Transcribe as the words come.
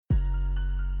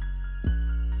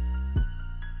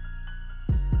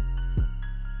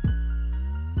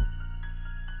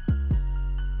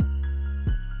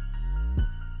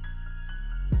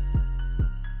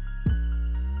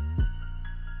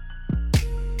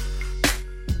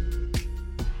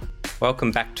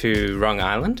Welcome back to Wrong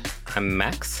Island. I'm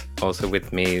Max. Also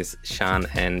with me is Sean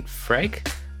and Freg.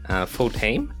 Full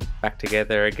team back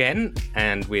together again,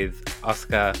 and with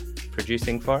Oscar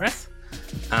producing for us.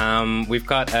 We've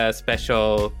got a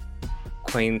special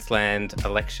Queensland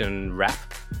election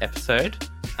wrap episode.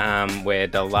 We're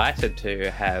delighted to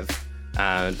have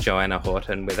Joanna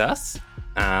Horton with us.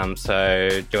 So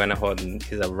Joanna Horton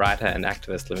is a writer and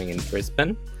activist living in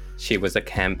Brisbane. She was a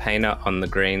campaigner on the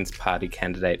Greens party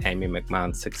candidate Amy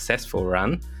McMahon's successful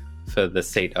run for the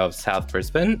seat of South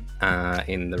Brisbane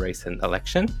in the recent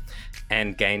election,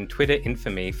 and gained Twitter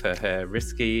infamy for her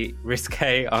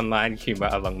risque online humour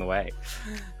along the way.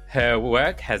 Her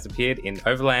work has appeared in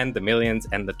Overland, The Millions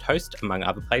and The Toast, among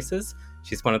other places.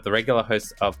 She's one of the regular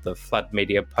hosts of the Flood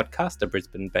Media podcast, a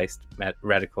Brisbane-based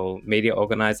radical media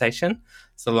organisation.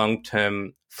 As a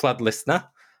long-term Flood listener,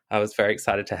 I was very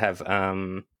excited to have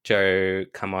Jo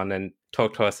come on and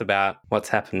talk to us about what's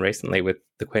happened recently with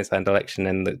the Queensland election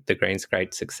and the Greens'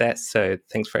 great success. So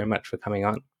thanks very much for coming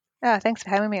on. Thanks for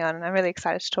having me on. I'm really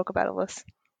excited to talk about all this.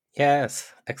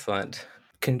 Yes, excellent.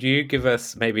 Can you give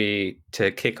us, maybe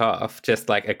to kick off, just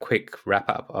like a quick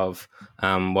wrap-up of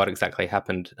what exactly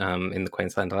happened in the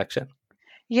Queensland election?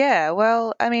 Yeah,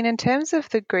 well, I mean, in terms of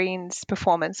the Greens'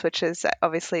 performance, which is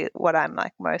obviously what I'm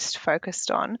most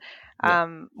focused on,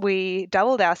 we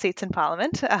doubled our seats in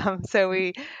Parliament. So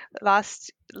we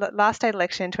last state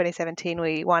election in 2017,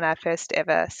 we won our first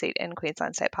ever seat in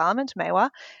Queensland State Parliament, Maiwar,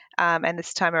 and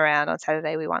this time around on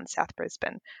Saturday we won South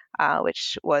Brisbane,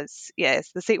 which was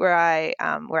it's the seat where I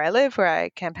live, where I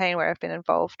campaign, where I've been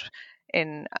involved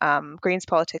in Greens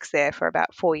politics there for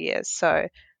about 4 years. So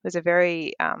it was a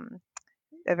very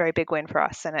big win for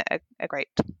us and a great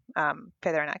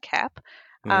feather in our cap.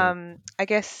 I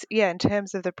guess, in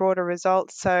terms of the broader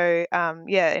results, so,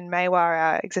 in Maiwar,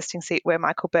 our existing seat where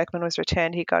Michael Berkman was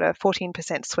returned, he got a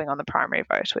 14% swing on the primary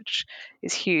vote, which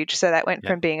is huge. So that went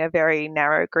from being a very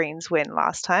narrow Greens win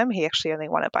last time. He actually only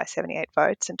won it by 78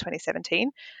 votes in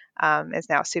 2017. Is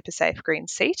now a super safe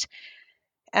Greens seat.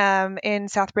 In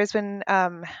South Brisbane,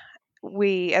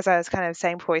 we, as I was kind of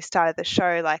saying before we started the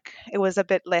show, it was a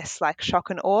bit less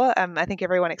shock and awe. I think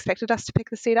everyone expected us to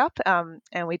pick the seat up,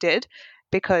 and we did,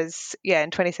 because in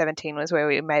 2017 was where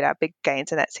we made our big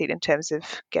gains in that seat in terms of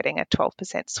getting a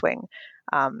 12% swing,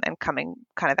 and coming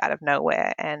kind of out of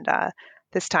nowhere. And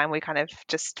this time we kind of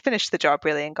just finished the job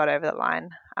really and got over the line.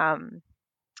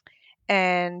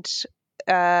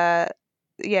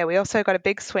 We also got a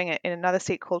big swing in another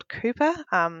seat called Cooper,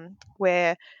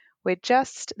 where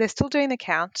they're still doing the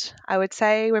count. I would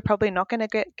say we're probably not going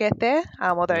to get there,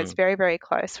 although it's very, very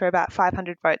close. We're about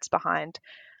 500 votes behind.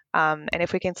 And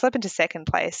if we can slip into second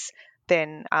place,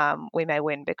 then we may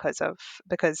win because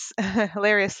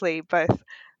hilariously, both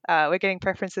we're getting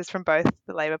preferences from both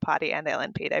the Labor Party and the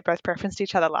LNP. They both preferenced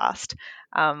each other last,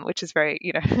 which is very,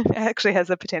 actually has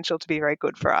the potential to be very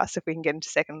good for us if we can get into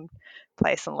second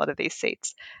place on a lot of these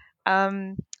seats.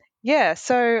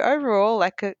 So overall,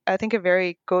 I think a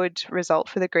very good result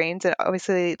for the Greens. And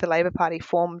obviously, the Labor Party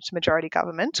formed majority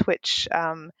government, which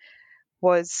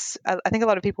was, I think a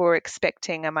lot of people were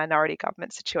expecting a minority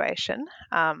government situation.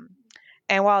 And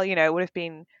while, it would have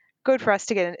been good for us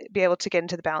to be able to get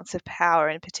into the balance of power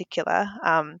in particular,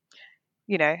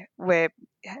 we're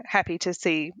happy to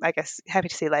see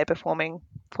Labor forming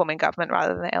government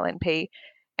rather than the LNP.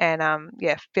 And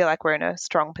feel like we're in a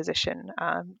strong position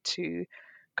to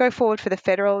go forward for the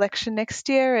federal election next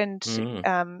year, and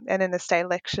then the next state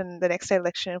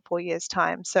election in 4 years'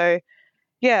 time. So,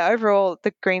 overall,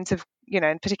 the Greens have,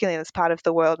 and particularly in this part of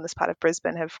the world and this part of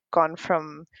Brisbane, have gone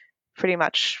from pretty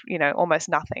much, almost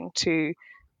nothing to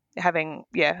having,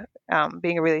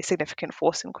 being a really significant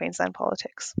force in Queensland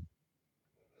politics.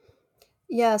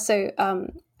 Yeah, so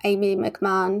Amy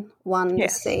McMahon won the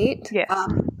seat. Yes.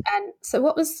 And so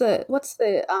what's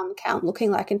the count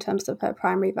looking like in terms of her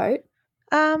primary vote?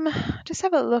 Just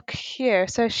have a look here.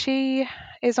 So she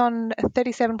is on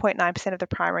 37.9% of the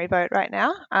primary vote right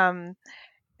now.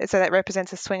 So that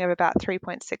represents a swing of about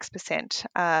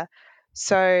 3.6%.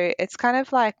 So it's kind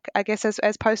of like, I guess,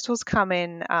 as postals come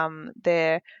in,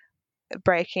 they're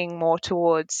breaking more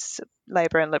towards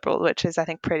Labor and Liberal, which is, I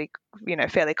think, pretty,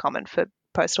 fairly common for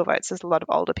postal votes. There's a lot of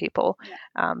older people,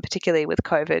 particularly with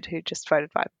COVID, who just voted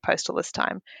by postal this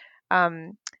time.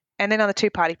 And then on the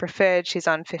two-party preferred, she's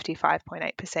on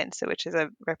 55.8%, so which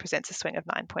represents a swing of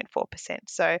 9.4%.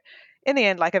 So in the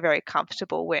end, a very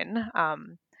comfortable win.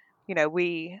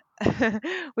 We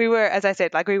were, as I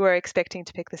said, we were expecting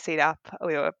to pick the seat up.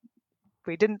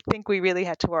 We didn't think we really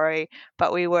had to worry,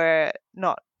 but we were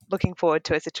not looking forward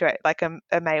to a situation like a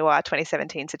Maiwar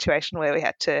 2017 situation where we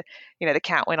had to, the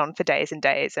count went on for days and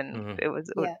days, and it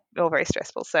was all very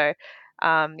stressful. So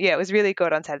it was really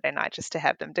good on Saturday night just to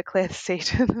have them declare the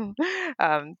seat.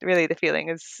 Really, the feeling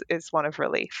is one of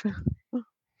relief.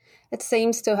 It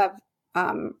seems to have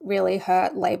really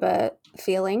hurt Labor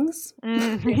feelings.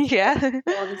 Yeah.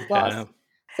 All this loss.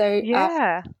 So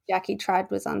Jackie Trad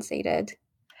was unseated.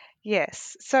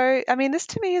 Yes. So, I mean, this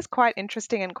to me is quite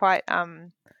interesting and quite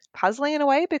puzzling in a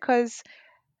way, because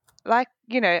like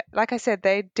I said,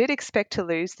 they did expect to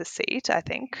lose the seat, I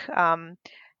think.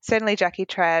 Certainly Jackie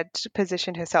Trad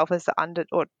positioned herself as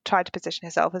tried to position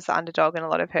herself as the underdog, and a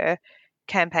lot of her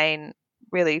campaign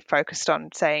really focused on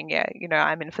saying,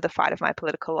 I'm in for the fight of my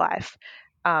political life.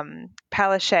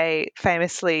 Palaszczuk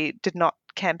famously did not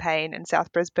campaign in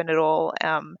South Brisbane at all,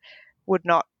 would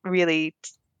not really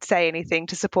say anything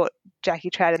to support Jackie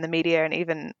Trad in the media, and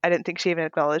even I don't think she even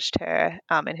acknowledged her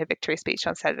in her victory speech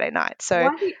on Saturday night. So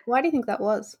why do you think that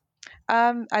was?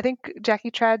 I think Jackie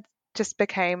Trad just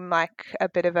became like a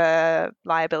bit of a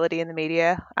liability in the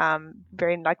media,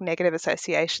 very like negative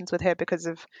associations with her because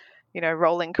of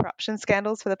rolling corruption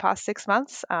scandals for the past 6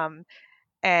 months,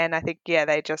 and I think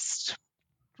they just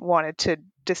wanted to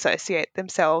dissociate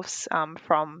themselves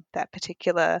from that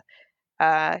particular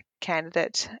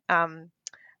candidate.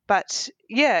 But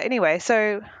anyway,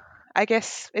 so I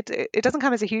guess it doesn't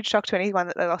come as a huge shock to anyone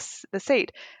that they lost the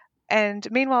seat. And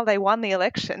meanwhile, they won the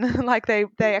election. Like they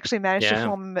actually managed to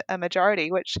form a majority,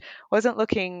 which wasn't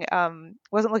looking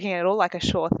at all like a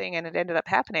sure thing, and it ended up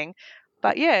happening.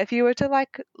 But if you were to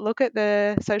like look at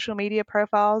the social media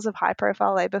profiles of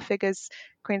high-profile Labor figures,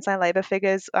 Queensland Labor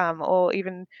figures, or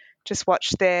even just watch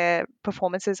their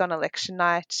performances on election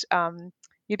night,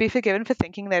 you'd be forgiven for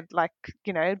thinking they'd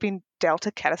been dealt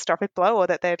a catastrophic blow, or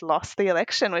that they'd lost the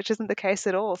election, which isn't the case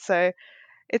at all. So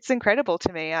it's incredible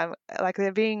to me. I'm like,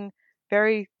 they're being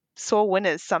very sore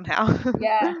winners somehow.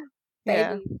 Yeah.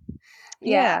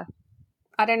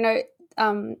 I don't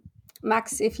know,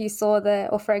 Max, if you saw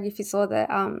or Freg, if you saw the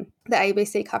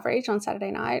ABC coverage on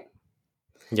Saturday night.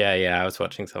 Yeah, I was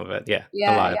watching some of it. Yeah,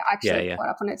 I actually caught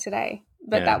up on it today.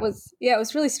 But that was it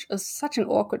was such an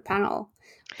awkward panel.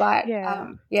 But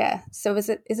so is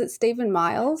it Stephen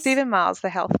Miles? Stephen Miles, the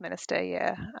health minister,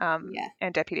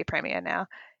 and deputy premier now.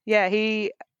 Yeah,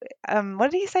 he what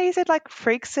did he say? He said like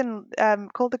freaks and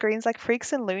called the Greens like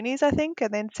freaks and loonies, I think,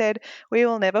 and then said we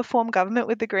will never form government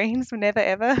with the Greens, never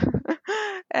ever.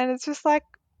 And it's just like,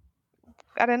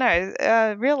 I don't know,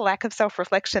 a real lack of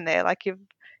self-reflection there. Like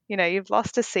you've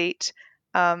lost a seat.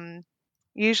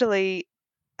 Usually,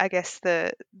 I guess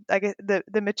the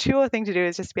mature thing to do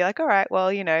is just be like, all right,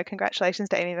 well, congratulations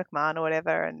to Amy McMahon or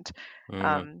whatever, and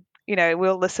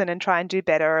we'll listen and try and do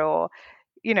better, or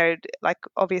like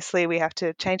obviously we have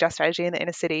to change our strategy in the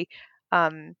inner city.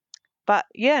 But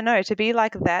to be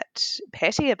like that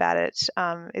petty about it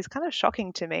is kind of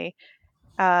shocking to me.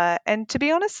 And to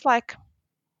be honest, like,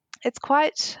 it's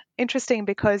quite interesting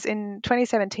because in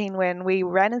 2017, when we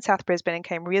ran in South Brisbane and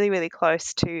came really, really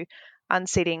close to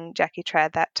unseating Jackie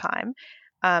Trad that time,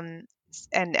 and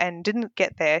didn't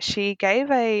get there, she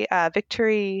gave a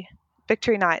victory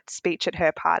night speech at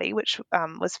her party, which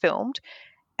was filmed.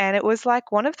 And it was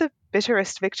like one of the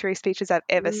bitterest victory speeches I've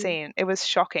ever seen. It was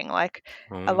shocking. Like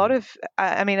a lot of,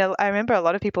 I remember a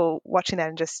lot of people watching that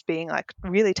and just being like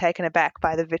really taken aback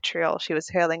by the vitriol she was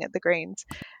hurling at the Greens.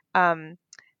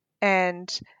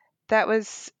 And that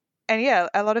was, and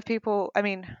a lot of people,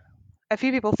 a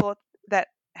few people thought that,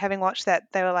 having watched that,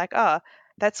 they were like, oh,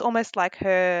 that's almost like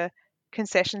her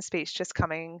concession speech just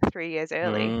coming 3 years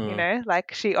early,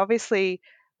 like she obviously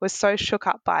was so shook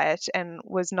up by it and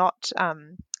was not,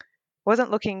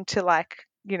 wasn't looking to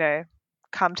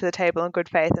come to the table in good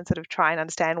faith and sort of try and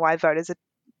understand why voters are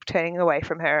turning away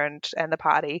from her and the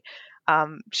party.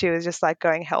 She was just like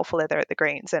going hell for leather at the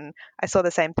Greens, and I saw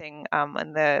the same thing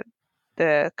in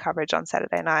the coverage on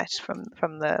Saturday night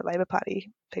from the Labor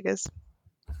Party figures.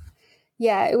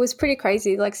 Yeah, it was pretty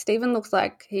crazy. Like Stephen looked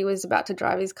like he was about to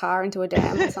drive his car into a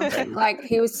dam or something. Like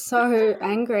he was so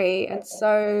angry and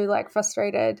so like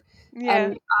frustrated. Yeah.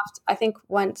 And I think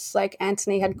once like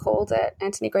Anthony Green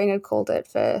had called it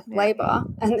for Labor,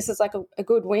 and this is like a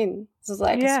good win. This is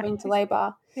like a swing to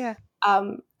Labor. Yeah.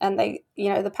 And they,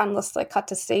 the panelists like cut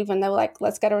to Stephen. They were like,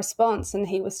 let's get a response. And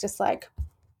he was just like,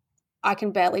 I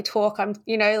can barely talk. I'm,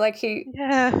 like he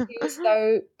was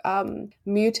so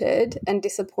muted and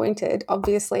disappointed,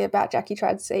 obviously, about Jackie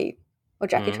Trad's seat or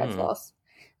Jackie Trad's loss,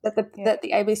 that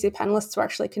the ABC panelists were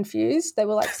actually confused. They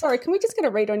were like, sorry, can we just get a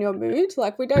read on your mood?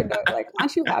 Like, we don't know. Like,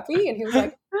 aren't you happy? And he was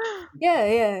like,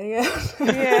 Yeah.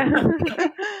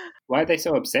 Why are they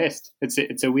so obsessed?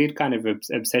 It's a weird kind of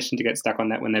obsession to get stuck on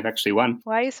that when they've actually won.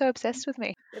 Why are you so obsessed with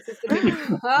me?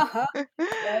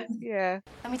 Yeah.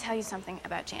 Let me tell you something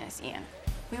about Janice Ian.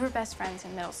 We were best friends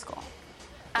in middle school.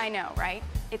 I know, right?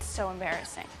 It's so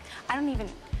embarrassing.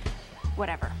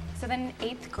 Whatever. So then in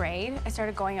 8th grade, I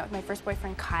started going out with my first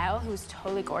boyfriend, Kyle, who was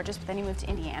totally gorgeous, but then he moved to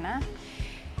Indiana.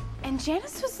 And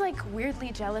Janice was, like,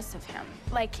 weirdly jealous of him.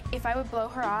 Like, if I would blow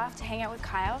her off to hang out with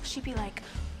Kyle, she'd be like,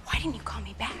 why didn't you call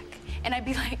me back? And I'd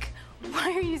be like,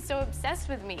 why are you so obsessed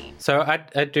with me? So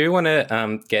I do want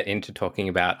to get into talking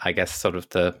about, I guess, sort of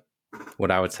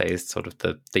what I would say is sort of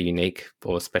the unique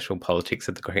or special politics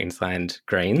of the Queensland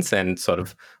Greens and sort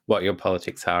of what your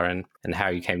politics are and how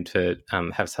you came to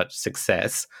have such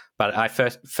success. But I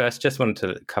first just wanted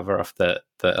to cover off the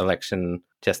election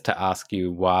just to ask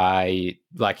you why,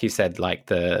 like you said,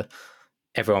 like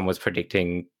everyone was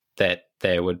predicting that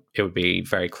it would be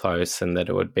very close and that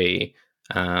it would be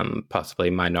possibly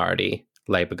minority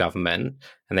Labor government,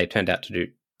 and they turned out to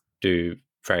do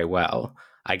very well.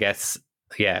 I guess,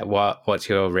 yeah. What's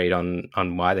your read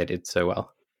on why they did so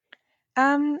well?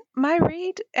 My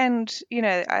read, and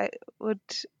I would.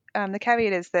 The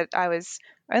caveat is that I was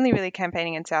only really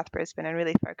campaigning in South Brisbane and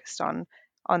really focused on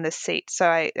this seat. So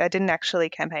I didn't actually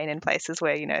campaign in places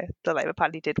where the Labor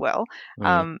Party did well.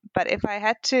 But if I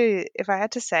had to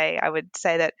say, I would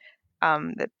say that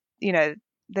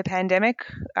the pandemic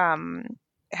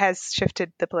has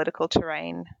shifted the political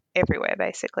terrain everywhere,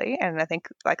 basically. And I think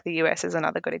like the US is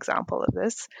another good example of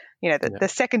this. The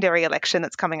secondary election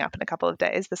that's coming up in a couple of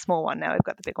days, the small one now, we've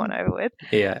got the big one over with.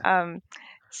 Yeah.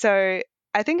 So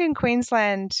I think in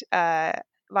Queensland,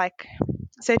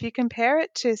 so if you compare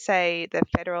it to, say, the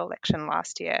federal election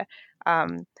last year,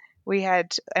 we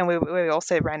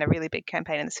also ran a really big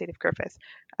campaign in the seat of Griffith.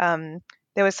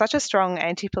 There was such a strong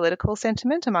anti-political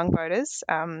sentiment among voters,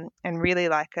 and really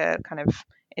like a kind of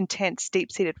intense,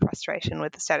 deep-seated frustration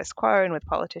with the status quo and with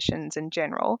politicians in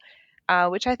general,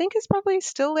 which I think is probably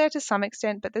still there to some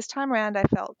extent. But this time around, I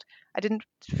didn't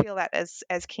feel that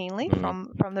as keenly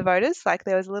from the voters. Like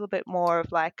there was a little bit more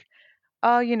of like,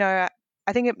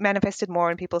 I think it manifested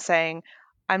more in people saying,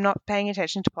 I'm not paying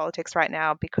attention to politics right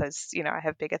now because, I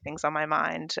have bigger things on my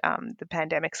mind. The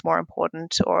pandemic's more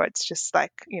important, or it's just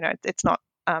like, it's not,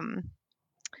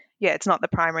 it's not the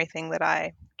primary thing that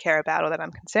I care about or that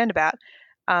I'm concerned about.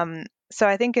 So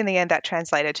I think in the end that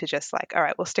translated to just like, all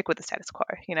right, we'll stick with the status quo,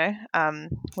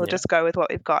 we'll just go with what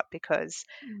we've got because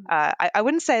I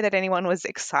wouldn't say that anyone was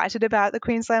excited about the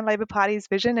Queensland Labor Party's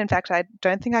vision. In fact, I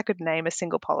don't think I could name a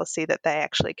single policy that they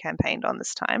actually campaigned on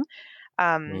this time.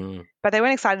 But they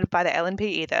weren't excited by the LNP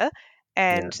either.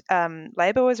 And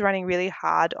Labor was running really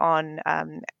hard on,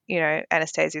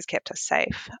 Anastasia's kept us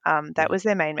safe. That was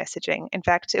their main messaging. In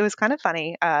fact, it was kind of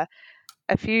funny.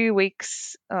 A few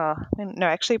weeks,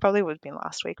 actually probably would have been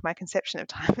last week. My conception of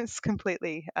time is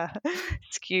completely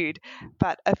skewed.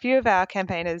 But a few of our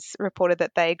campaigners reported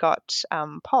that they got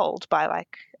polled by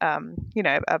a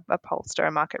pollster,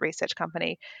 a market research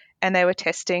company, and they were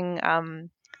testing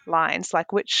lines,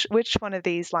 like which one of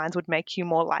these lines would make you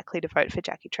more likely to vote for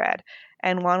Jackie Trad.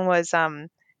 And one was,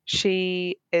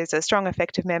 she is a strong,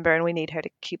 effective member and we need her to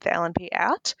keep the LNP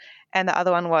out. And the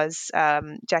other one was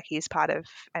Jackie's part of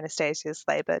Anastasia's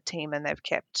Labor team and they've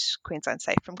kept Queensland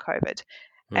safe from COVID.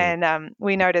 And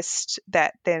we noticed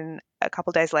that then a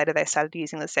couple of days later they started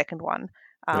using the second one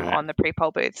on the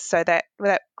pre-poll booths. So that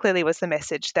clearly was the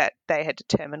message that they had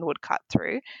determined would cut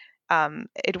through.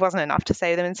 It wasn't enough to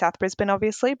save them in South Brisbane,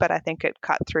 obviously, but I think it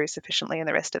cut through sufficiently in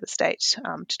the rest of the state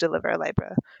to deliver a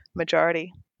Labor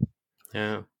majority.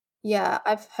 Yeah,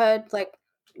 I've heard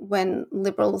when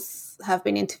Liberals have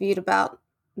been interviewed about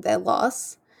their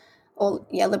loss, or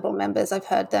Liberal members, I've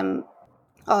heard them,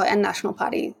 and National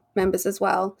Party members as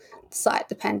well, cite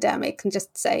the pandemic and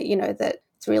just say, that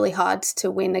it's really hard to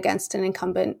win against an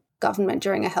incumbent government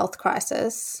during a health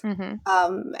crisis.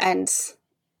 And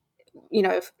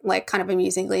kind of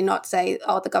amusingly not say,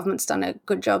 the government's done a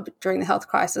good job during the health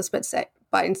crisis,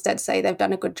 but instead say they've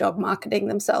done a good job marketing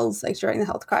themselves during the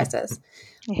health crisis.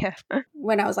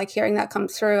 When I was hearing that come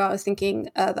through, I was thinking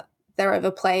they're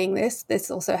overplaying this. This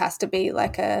also has to be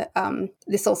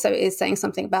this also is saying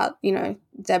something about,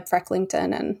 Deb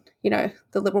Frecklington and,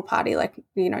 the Liberal Party,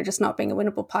 just not being a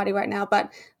winnable party right now.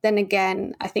 But then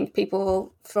again, I think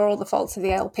people, for all the faults of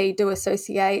the ALP, do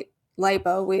associate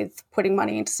Labor with putting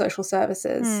money into social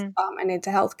services and into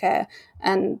healthcare,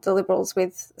 and the Liberals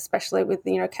especially with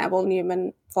Campbell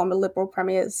Newman, former Liberal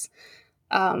premier's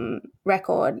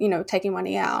record, taking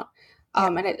money out.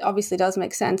 And it obviously does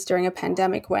make sense during a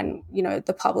pandemic when, you know,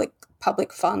 the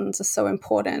public funds are so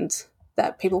important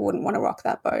that people wouldn't want to rock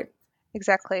that boat.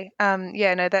 Exactly.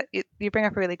 You bring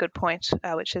up a really good point,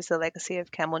 which is the legacy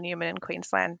of Campbell Newman in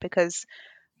Queensland, because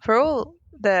for all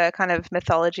the kind of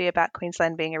mythology about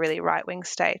Queensland being a really right-wing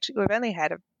state, we've only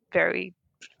had a very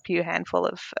few handful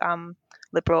of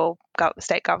Liberal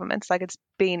state governments. Like, it's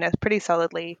been a pretty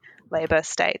solidly Labor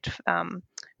state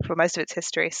for most of its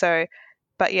history. So,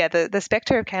 but yeah, the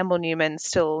spectre of Campbell Newman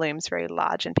still looms very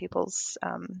large in people's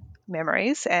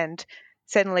memories. And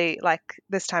certainly, like,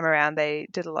 this time around, they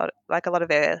did a lot of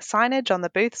their signage on the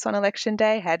booths on election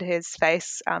day had his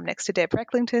face next to Deb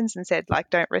Recklington's and said, like,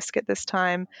 don't risk it this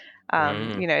time.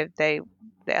 You know, the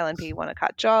LNP want to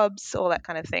cut jobs, all that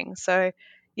kind of thing. So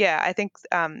yeah, I think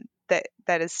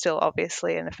that is still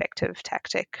obviously an effective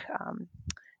tactic.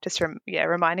 Just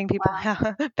reminding people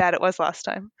how bad it was last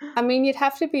time. I mean, you'd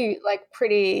have to be like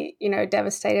pretty, you know,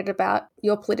 devastated about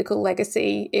your political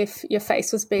legacy if your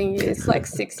face was being used like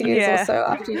 6 years or so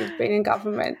after you've been in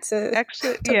government to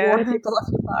warn people off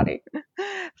your party.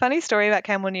 Funny story about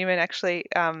Campbell Newman, actually.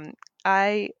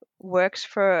 I worked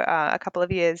for a couple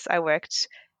of years. I worked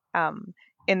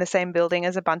in the same building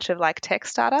as a bunch of like tech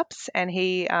startups, and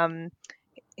he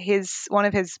one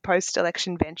of his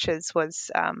post-election ventures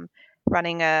was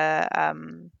running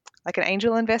like an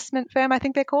angel investment firm, I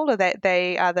think they're called, or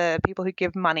they are the people who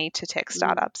give money to tech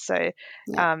startups. So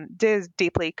there's a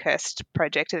deeply cursed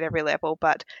project at every level,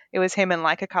 but it was him and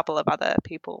like a couple of other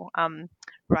people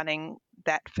running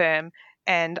that firm.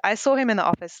 And I saw him in the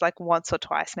office like once or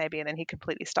twice maybe, and then he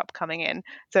completely stopped coming in.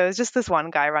 So it was just this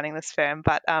one guy running this firm,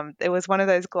 but it was one of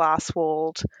those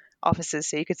glass-walled offices,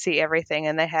 so you could see everything.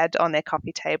 And they had on their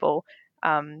coffee table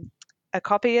a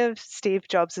copy of Steve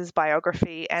Jobs'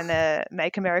 biography and a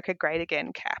Make America Great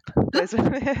Again cap. Those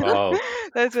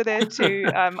were their two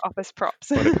office props.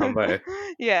 What a combo.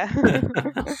 Yeah.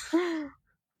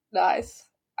 Nice.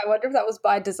 I wonder if that was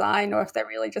by design or if they're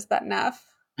really just that naff.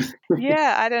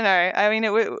 Yeah, I don't know. I mean,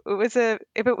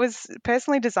 if it was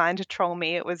personally designed to troll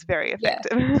me, it was very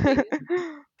effective. Yeah.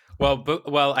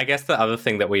 Well, I guess the other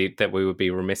thing that we would be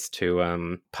remiss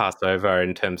to pass over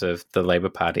in terms of the Labor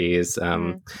Party is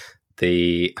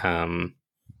the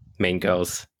Mean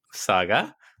Girls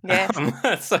saga.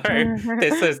 Yes. So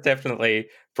this has definitely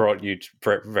brought you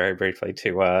very briefly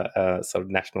to sort of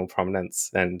national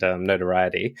prominence and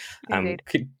notoriety.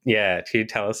 Could you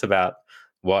tell us about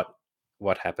what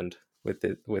happened with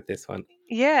this one?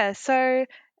 Yeah. So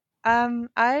I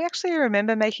actually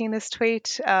remember making this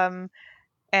tweet.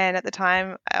 And at the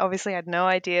time, I obviously had no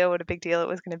idea what a big deal it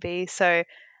was going to be. So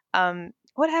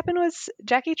what happened was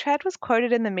Jackie Trad was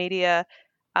quoted in the media.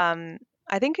 I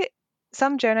think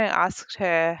some journo asked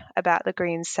her about the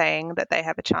Greens saying that they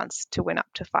have a chance to win up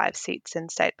to 5 seats in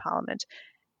state parliament.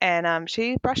 And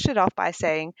she brushed it off by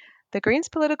saying, the Greens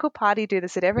political party do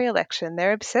this at every election.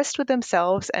 They're obsessed with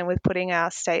themselves and with putting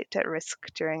our state at risk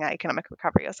during our economic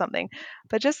recovery or something.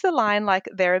 But just the line, like,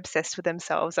 they're obsessed with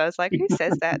themselves, I was like, who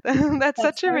says that? That's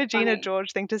such a Regina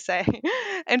George thing to say.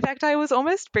 In fact, I was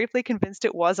almost briefly convinced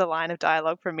it was a line of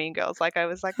dialogue from Mean Girls. Like, I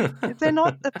was like, is there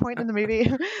not a point in the movie?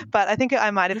 But I think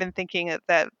I might have been thinking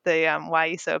that the why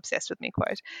are you so obsessed with me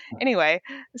quote. Anyway,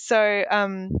 so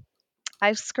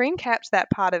I screen capped that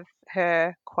part of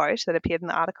her quote that appeared in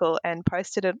the article and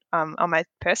posted it on my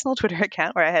personal Twitter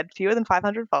account where I had fewer than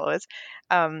 500 followers,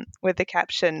 with the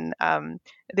caption,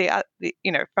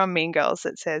 from Mean Girls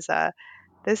that says,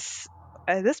 this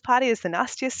party is the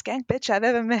nastiest skank bitch I've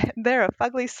ever met. They're a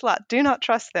fugly slut. Do not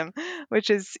trust them, which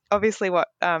is obviously what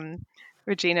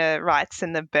Regina writes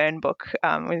in the Burn book,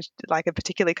 which, like, a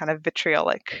particularly kind of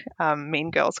vitriolic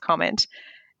Mean Girls comment.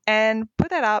 And put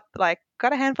that up, like,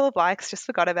 got a handful of likes, just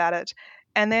forgot about it.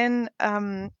 And then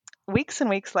weeks and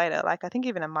weeks later, like I think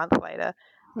even a month later,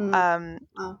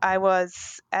 I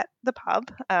was at the pub,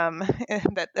 at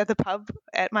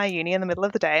my uni in the middle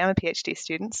of the day. I'm a PhD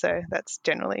student, so that's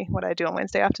generally what I do on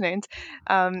Wednesday afternoons.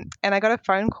 And I got a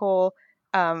phone call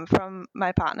from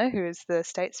my partner, who is the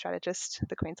state strategist,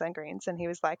 the Queensland Greens, and he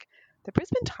was like, the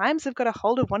Brisbane Times have got a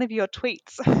hold of one of your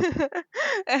tweets.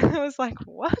 And I was like,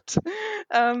 what?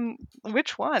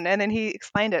 Which one? And then he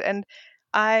explained it. And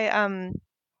I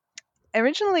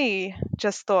originally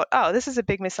just thought, oh, this is a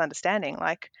big misunderstanding.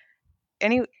 I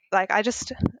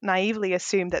just naively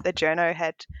assumed that the journo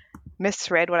had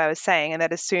misread what I was saying, and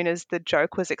that as soon as the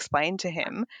joke was explained to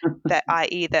him, that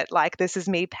i.e. that, like, this is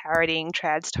me parodying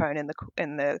Trad's tone in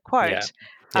the quote,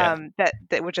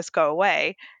 that would just go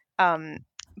away.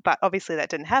 But obviously that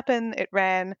didn't happen. It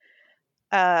ran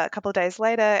a couple of days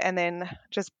later and then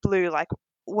just blew like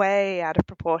way out of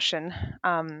proportion.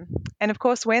 And of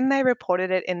course, when they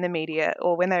reported it in the media,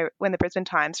 or when the Brisbane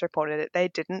Times reported it, they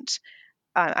didn't.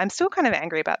 I'm still kind of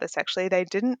angry about this, actually. They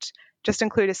didn't just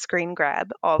include a screen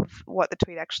grab of what the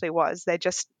tweet actually was. They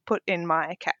just put in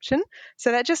my caption.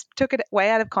 So that just took it way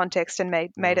out of context and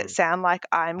made it sound like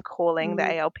I'm calling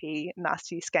the ALP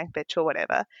nasty skank bitch or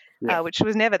whatever, which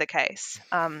was never the case.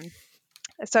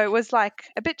 So it was like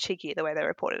a bit cheeky the way they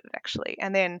reported it, actually.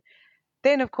 And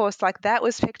then of course, like, that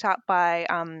was picked up by,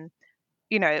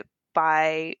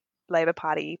 by Labor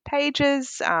Party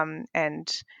pages,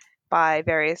 and by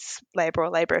various Labor or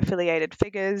Labor affiliated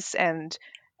figures, and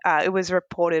it was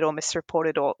reported or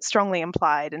misreported or strongly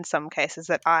implied in some cases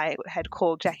that I had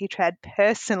called Jackie Trad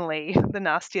personally the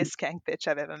nastiest skank bitch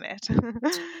I've ever met.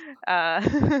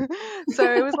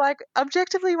 So it was like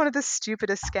objectively one of the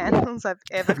stupidest scandals I've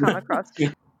ever come across.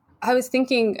 I was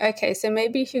thinking, okay, so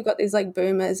maybe if you've got these like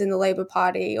boomers in the Labor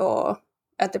Party or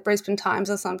at the Brisbane Times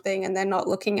or something, and they're not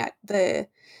looking at the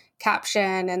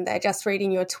caption and they're just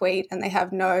reading your tweet and they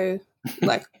have no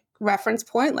like reference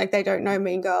point, like they don't know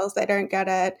Mean Girls, they don't get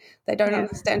it, they don't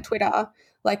understand Twitter,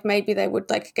 like maybe they would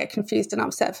like get confused and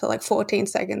upset for like 14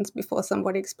 seconds before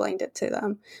somebody explained it to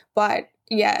them. But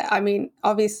yeah, I mean,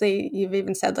 obviously you've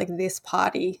even said like this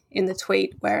party in the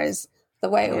tweet, whereas the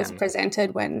way it was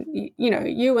presented when,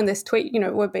 you and this tweet,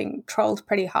 were being trolled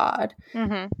pretty hard,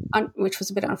 which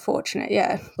was a bit unfortunate,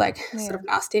 sort of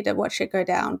nasty to watch it go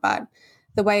down. But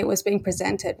the way it was being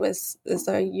presented was as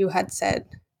though you had said,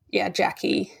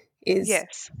 Jackie is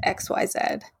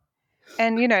XYZ.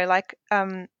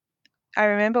 And, I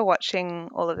remember watching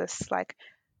all of this, like,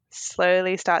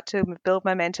 slowly start to build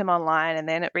momentum online, and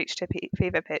then it reached a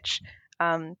fever pitch.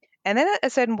 And then at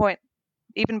a certain point,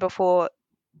 even before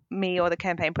me or the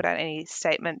campaign put out any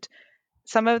statement,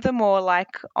 some of the more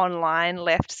like online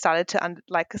left started to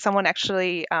someone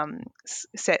actually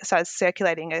started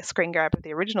circulating a screen grab of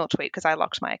the original tweet, because I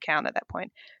locked my account at that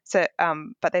point. So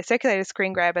but they circulated a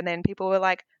screen grab, and then people were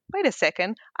like, wait a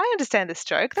second, I understand this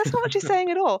joke, that's not what you're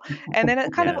saying at all. And then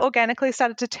it kind of organically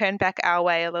started to turn back our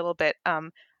way a little bit,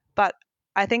 but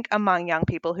I think among young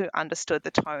people who understood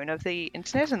the tone of the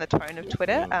internet and the tone of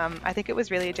Twitter, I think it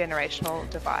was really a generational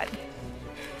divide.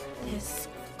 This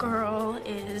girl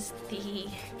is the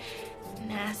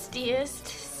nastiest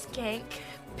skank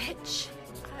bitch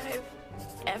I've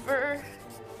ever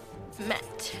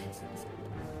met.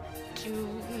 Do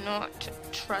not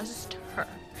trust her.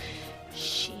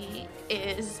 She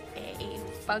is a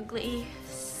fugly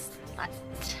slut.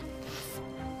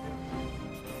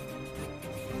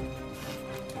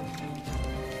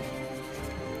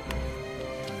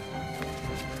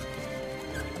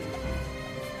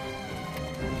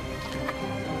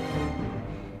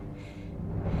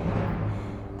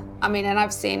 I mean, and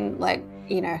I've seen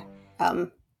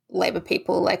Labor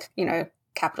people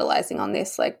capitalizing on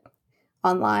this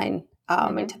online,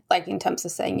 in terms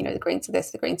of saying, the Greens are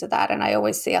this, the Greens are that. And I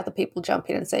always see other people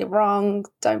jump in and say, wrong,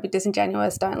 don't be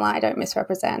disingenuous, don't lie, don't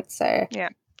misrepresent. So,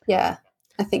 I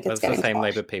think it's getting the same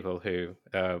Labor people who,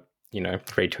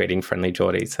 retweeting Friendly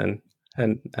Geordies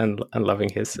and loving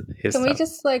his Can stuff. we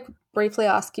just briefly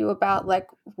ask you about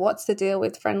what's the deal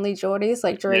with Friendly Geordies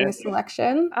during this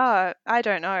election? I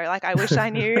don't know. I wish I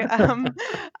knew.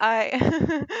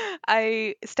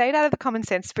 I stayed out of the Common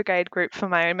Sense Brigade group for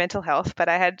my own mental health, but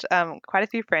I had quite a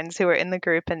few friends who were in the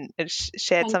group and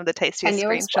shared some of the tastiest screenshots. Can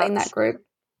you explain that group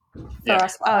for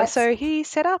us? So he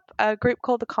set up a group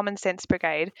called the Common Sense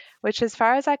Brigade, which, as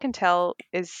far as I can tell,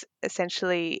 is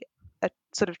essentially a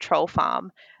sort of troll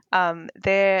farm.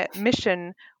 Their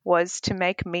mission was to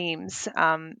make memes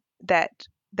that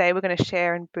they were going to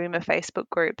share in boomer Facebook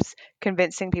groups,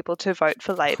 convincing people to vote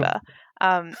for Labor.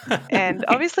 And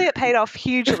obviously it paid off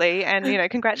hugely. And,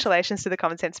 congratulations to the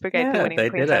Common Sense Brigade for winning the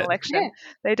Queensland election. Yeah.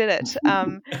 They did it.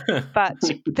 But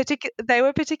they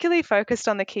were particularly focused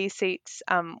on the key seats.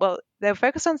 They were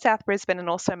focused on South Brisbane and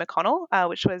also McConnell,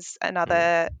 which was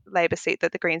another Labor seat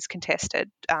that the Greens contested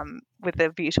with the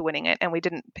view to winning it. And we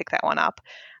didn't pick that one up.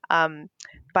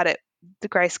 But the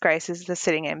Grace is the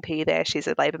sitting MP there. She's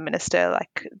a Labor minister.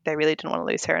 They really didn't want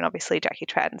to lose her, and obviously Jackie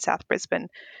Trad in South Brisbane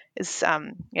is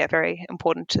very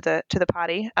important to the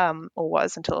party, or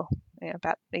was until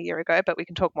about a year ago. But we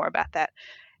can talk more about that.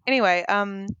 Anyway,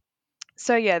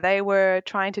 they were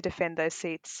trying to defend those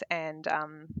seats and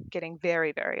getting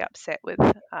very, very upset with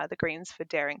the Greens for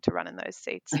daring to run in those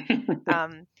seats. It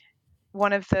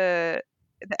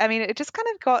just kind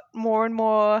of got more and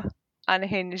more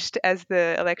unhinged as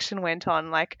the election went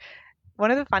on. One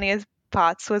of the funniest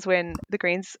parts was when the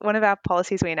Greens, one of our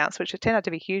policies we announced, which turned out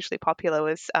to be hugely popular,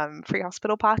 was free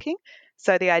hospital parking.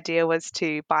 So the idea was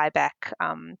to buy back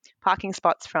parking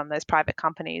spots from those private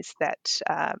companies that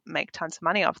make tons of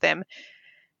money off them,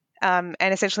 and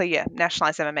essentially,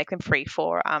 nationalize them and make them free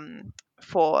for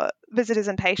visitors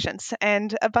and patients.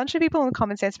 And a bunch of people in the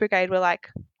Common Sense Brigade were like,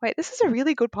 wait, this is a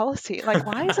really good policy. Like,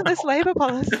 why isn't this Labor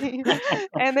policy?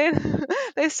 And then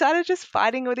they started just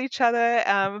fighting with each other.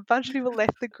 A bunch of people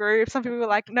left the group. Some people were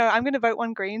like, no, I'm going to vote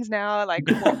One Greens now. Like,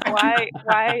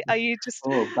 why are you just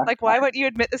why won't you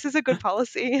admit this is a good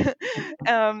policy?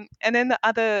 And then the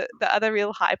other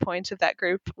real high point of that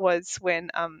group was when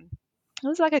it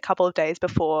was like a couple of days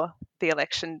before the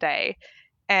election day,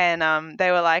 and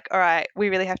they were like, all right, we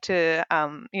really have to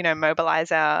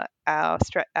mobilize our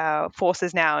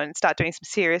forces now and start doing some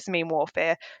serious meme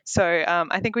warfare. So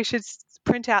I think we should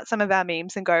print out some of our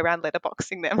memes and go around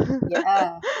letterboxing them.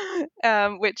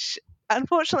 Yeah. Which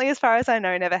unfortunately, as far as I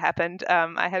know, never happened.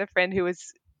 I had a friend who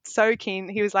was so keen.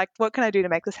 He was like, what can I do to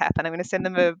make this happen? I'm going to send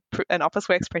them an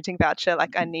Officeworks printing voucher.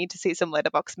 Like, I need to see some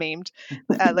letterbox memes.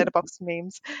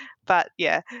 But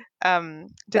yeah,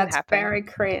 didn't That's happen. very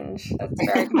cringe. That's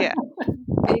very cringe.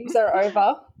 Memes are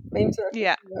over.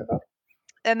 Over.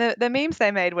 And the memes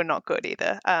they made were not good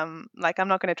either. Like, I'm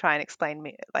not going to try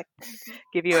and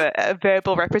give you a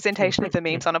verbal representation of the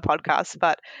memes on a podcast,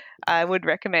 but I would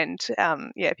recommend,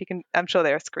 if you can, I'm sure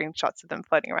there are screenshots of them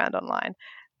floating around online.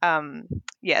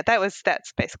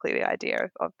 That's basically the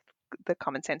idea of the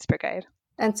Common Sense Brigade.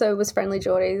 And so was Friendly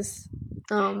Jordies.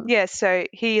 So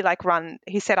he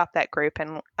set up that group,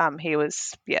 and he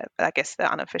was, I guess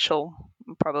the unofficial,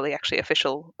 probably actually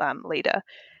official leader.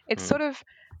 It's sort of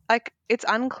like, it's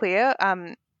unclear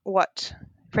what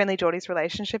Friendly Jordies'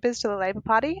 relationship is to the Labor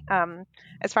Party.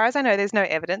 As far as I know, there's no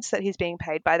evidence that he's being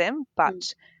paid by them,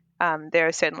 but there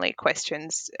are certainly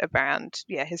questions around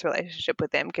his relationship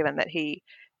with them, given that he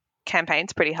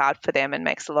campaigns pretty hard for them and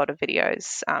makes a lot of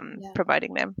videos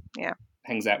promoting them.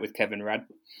 Hangs out with Kevin Rudd.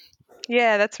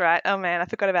 Yeah, that's right. Oh man, I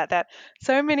forgot about that.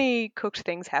 So many cooked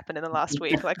things happened in the last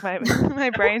week. Like,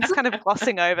 my brain's kind of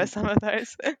glossing over some of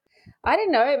those. I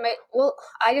don't know.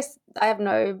 I have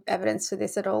no evidence for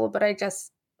this at all, but I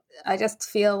just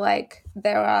feel like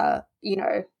there are,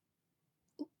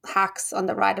 hacks on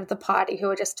the right of the party who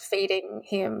are just feeding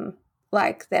him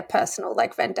like their personal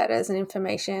vendettas and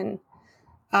information,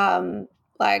 on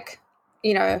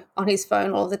his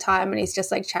phone all the time, and he's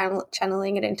just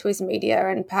channeling it into his media,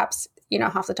 and perhaps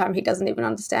half the time he doesn't even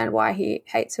understand why he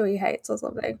hates who he hates or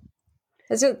something.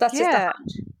 That's just a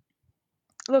hunch.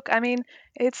 Look, I mean,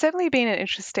 it's certainly been an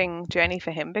interesting journey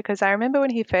for him, because I remember when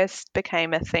he first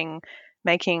became a thing,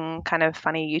 making kind of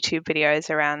funny YouTube videos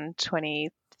around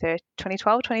 2012,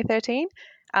 2013,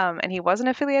 and he wasn't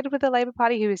affiliated with the Labor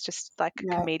Party. He was just like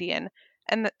a comedian.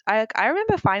 And I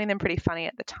remember finding them pretty funny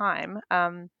at the time,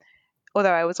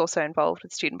 although I was also involved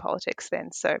with student politics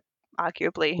then, so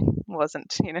arguably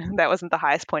that wasn't the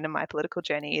highest point in my political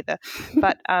journey either.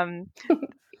 But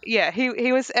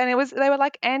he was, and they were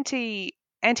like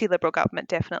anti-Liberal government,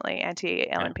 definitely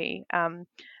anti-LNP.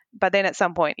 But then at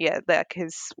some point,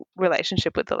 his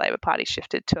relationship with the Labor Party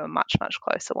shifted to a much, much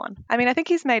closer one. I mean, I think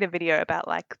he's made a video about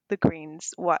like the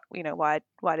Greens, why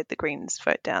did the Greens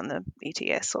vote down the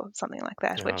ETS or something like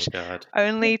that, which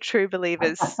only true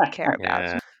believers care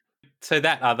about. So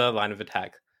that other line of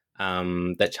attack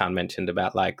that Chan mentioned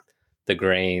about like the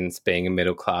Greens being a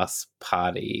middle class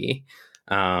party,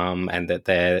 and that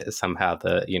they're somehow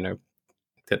that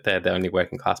they're the only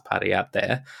working class party out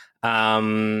there.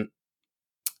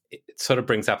 It sort of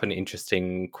brings up an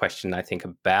interesting question, I think,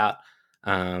 about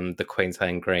the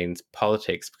Queensland Greens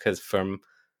politics, because from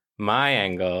my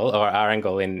angle, or our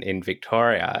angle in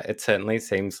Victoria, it certainly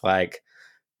seems like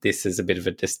this is a bit of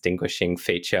a distinguishing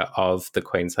feature of the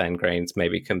Queensland Greens,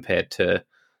 maybe compared to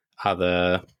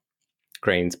other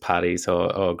Greens parties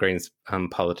or Greens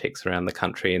politics around the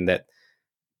country, in that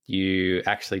you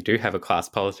actually do have a class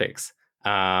politics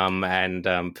and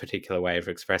particular way of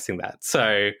expressing that.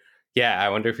 So, I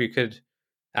wonder if you could.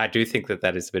 I do think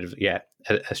that is a bit of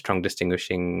a strong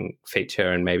distinguishing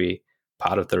feature, and maybe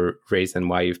part of the reason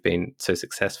why you've been so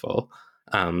successful.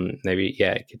 Maybe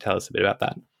you could tell us a bit about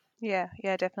that. Yeah,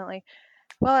 definitely.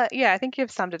 Well, I think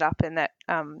you've summed it up in that.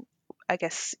 I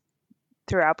guess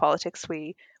through our politics,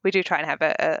 we do try and have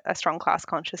a strong class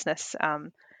consciousness,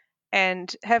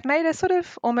 and have made a sort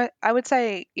of almost, I would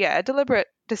say, a deliberate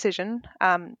decision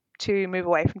to move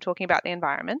away from talking about the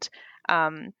environment.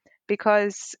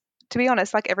 Because, to be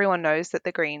honest, like, everyone knows that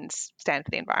the Greens stand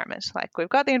for the environment. Like, we've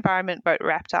got the environment vote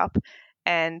wrapped up,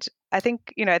 and I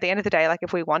think, at the end of the day, like,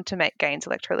 if we want to make gains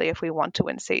electorally, if we want to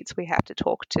win seats, we have to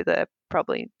talk to the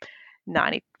probably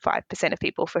 95% of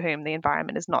people for whom the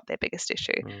environment is not their biggest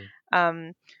issue.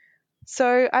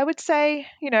 So I would say,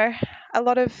 a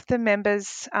lot of the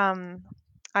members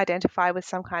identify with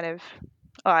some kind of.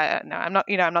 No, I'm not.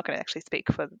 I'm not going to actually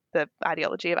speak for the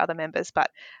ideology of other members,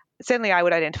 but certainly I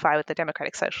would identify with the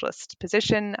Democratic Socialist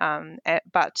position.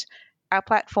 But our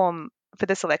platform for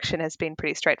this election has been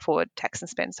pretty straightforward: tax and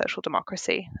spend social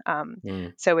democracy.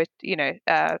 So we're,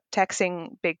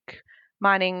 taxing big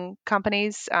mining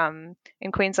companies in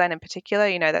Queensland in particular.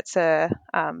 That's a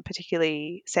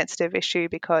particularly sensitive issue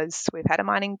because we've had a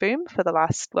mining boom for the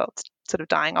last, well, it's sort of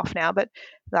dying off now, but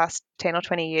the last 10 or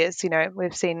 20 years,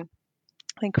 we've seen,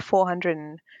 I think,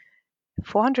 $480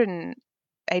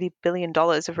 billion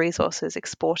of resources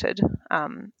exported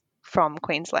from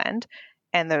Queensland,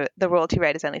 and the royalty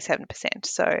rate is only 7%.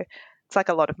 So it's like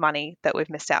a lot of money that we've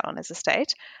missed out on as a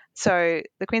state. So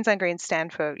the Queensland Greens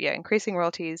stand for increasing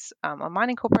royalties on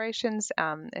mining corporations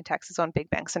and taxes on big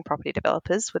banks and property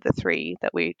developers were the three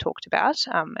that we talked about.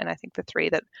 And I think the three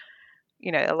that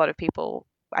a lot of people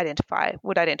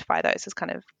would identify those as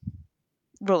kind of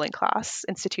ruling class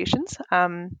institutions.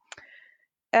 And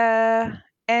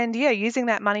using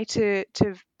that money to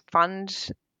fund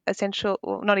essential,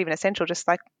 well, not even essential, just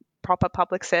like proper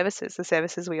public services, the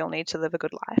services we all need to live a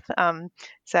good life.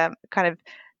 So kind of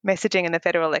messaging in the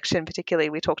federal election, particularly,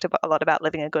 we talked a lot about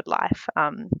living a good life,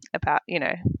 about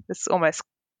this almost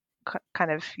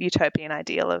kind of utopian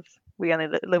ideal of we only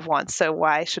live once, so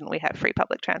why shouldn't we have free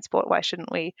public transport? Why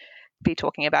shouldn't we be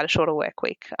talking about a shorter work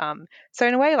week? So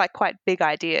in a way, like quite big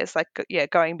ideas, like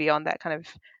going beyond that kind of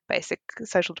basic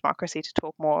social democracy to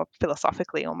talk more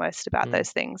philosophically almost about those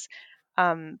things.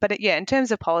 But in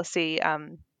terms of policy,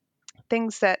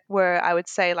 things that were, I would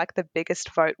say, like the biggest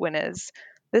vote winners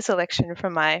this election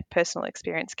from my personal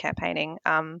experience campaigning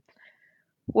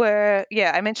were,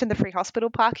 I mentioned the free hospital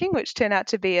parking, which turned out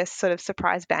to be a sort of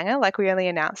surprise banger. Like we only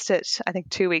announced it, I think,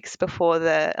 2 weeks before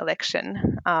the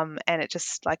election, and it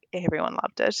just, like, everyone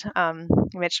loved it.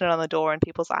 You mentioned it on the door and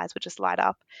people's eyes would just light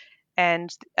up. And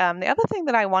the other thing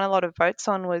that I won a lot of votes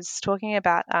on was talking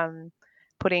about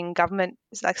putting government,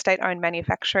 like state-owned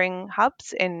manufacturing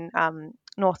hubs in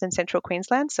north and central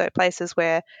Queensland, so places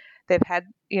where they've had,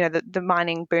 the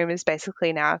mining boom is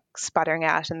basically now sputtering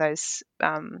out, and those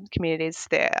communities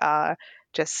there are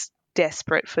just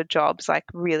desperate for jobs. Like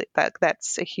really,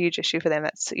 that's a huge issue for them.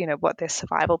 That's what their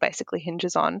survival basically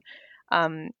hinges on.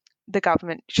 The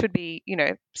government should be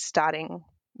starting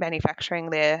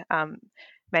manufacturing there.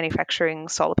 Manufacturing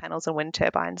solar panels and wind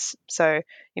turbines. So,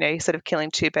 you're sort of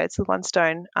killing two birds with one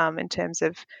stone in terms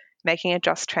of making a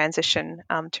just transition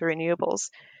to renewables.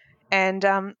 And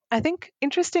I think,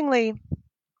 interestingly,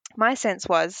 my sense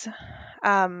was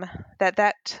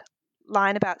that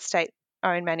line about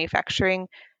state-owned manufacturing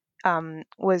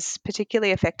was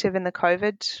particularly effective in the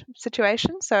COVID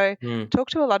situation. So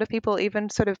talked to a lot of people, even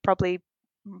sort of probably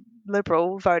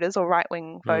liberal voters or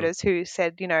right-wing voters who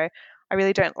said, I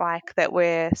really don't like that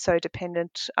we're so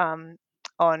dependent on,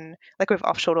 like, we've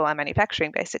offshored all our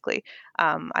manufacturing, basically.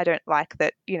 I don't like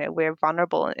that, we're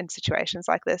vulnerable in situations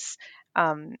like this.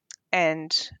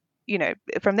 And,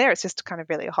 from there, it's just kind of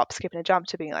really a hop, skip, and a jump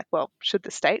to being like, well, should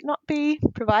the state not be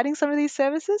providing some of these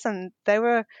services? And they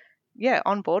were,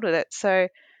 on board with it. So,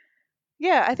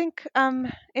 I think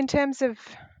in terms of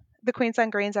the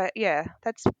Queensland Greens,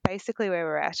 that's basically where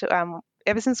we're at.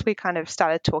 Ever since we kind of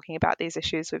started talking about these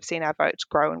issues, we've seen our votes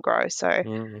grow and grow. So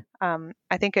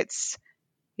I think it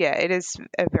is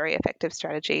a very effective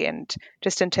strategy. And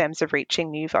just in terms of reaching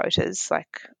new voters,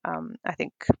 like I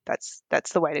think that's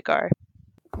the way to go.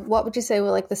 What would you say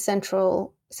were like the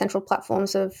central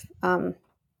platforms of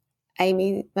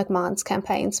Amy McMahon's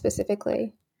campaign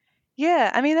specifically? Yeah,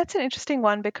 I mean, that's an interesting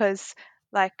one because,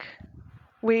 like,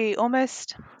 I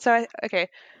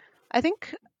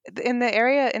think in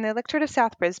the electorate of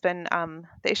South Brisbane,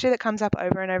 the issue that comes up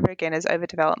over and over again is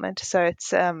overdevelopment. So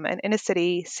it's an inner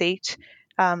city seat,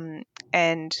 and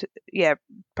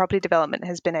property development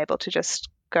has been able to just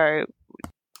go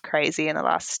crazy in the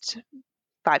last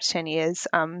 5 to 10 years,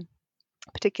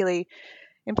 particularly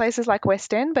in places like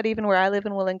West End, but even where I live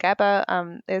in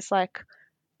Woolloongabba, there's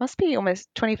must be almost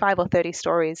 25 or 30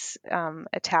 stories.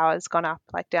 A tower's gone up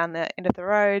like down the end of the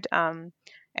road, and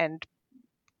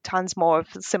tons more of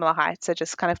similar heights are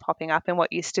just kind of popping up in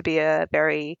what used to be a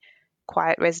very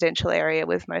quiet residential area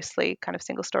with mostly kind of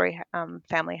single-story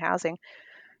family housing.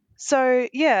 So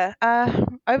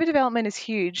overdevelopment is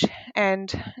huge,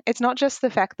 and it's not just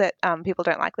the fact that people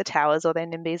don't like the towers or their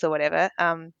NIMBYs or whatever.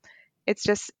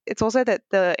 It's also that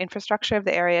the infrastructure of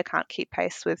the area can't keep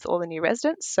pace with all the new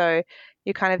residents. So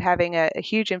you're kind of having a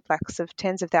huge influx of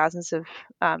tens of thousands of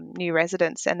new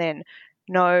residents, and then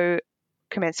no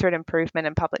commensurate improvement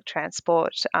in public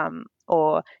transport,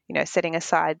 or setting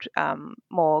aside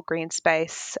more green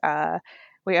space.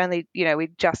 We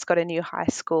just got a new high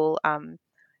school,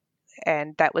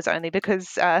 and that was only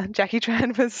because Jackie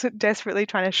Tran was desperately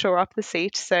trying to shore up the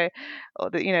seat. So,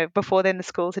 before then the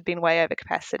schools had been way over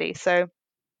capacity. So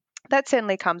that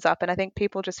certainly comes up, and I think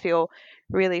people just feel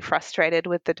really frustrated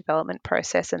with the development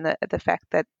process and the fact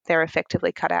that they're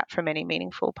effectively cut out from any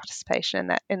meaningful participation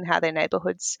in how their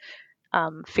neighbourhoods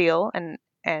feel and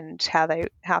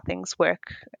how things work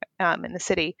in the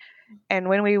city. And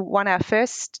when we won our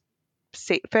first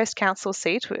council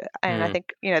seat, and I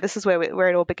think this is where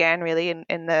it all began really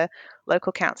in the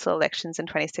local council elections in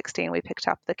 2016. We picked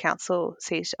up the council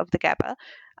seat of the Gabba,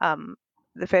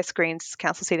 the first Greens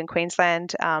council seat in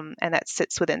Queensland, and that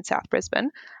sits within South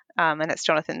Brisbane, and that's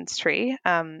Jonathan's tree.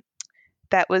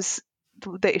 That was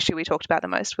the issue we talked about the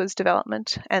most, was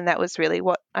development, and that was really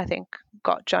what I think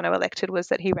got Jono elected, was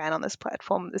that he ran on this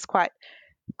platform, this quite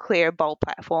clear, bold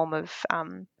platform of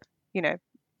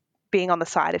being on the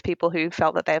side of people who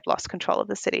felt that they have lost control of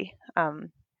the city,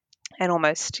 and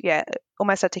almost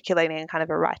articulating kind of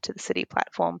a right to the city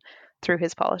platform through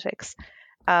his politics.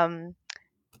 And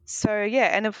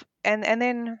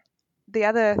then the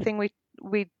other thing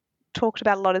we talked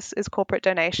about a lot is corporate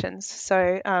donations.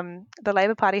 So the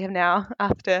Labor Party have now,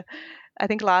 after I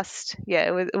think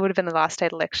it would have been the last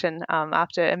state election,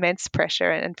 after immense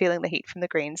pressure and feeling the heat from the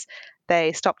Greens,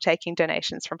 they stopped taking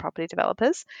donations from property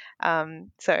developers.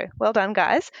 So well done,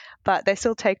 guys. But they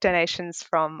still take donations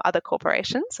from other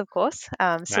corporations, of course,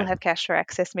 still have cash for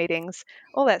access meetings,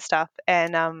 all that stuff.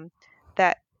 And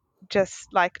that just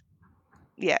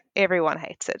everyone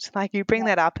hates it. Like, you bring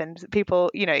that up and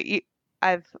people,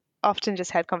 I've often just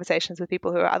had conversations with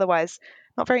people who are otherwise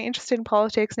not very interested in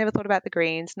politics, never thought about the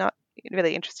Greens, not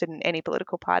really interested in any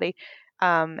political party.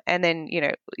 And then,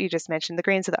 you just mentioned the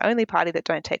Greens are the only party that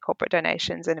don't take corporate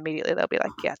donations, and immediately they'll be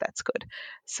like, yeah, that's good.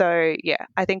 So,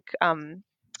 I think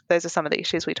those are some of the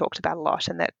issues we talked about a lot,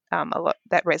 and that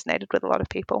that resonated with a lot of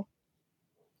people.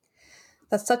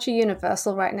 That's such a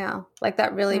universal right now. Like,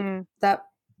 that really,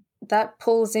 that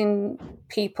pulls in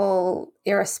people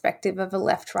irrespective of a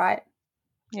left-right.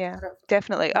 Yeah,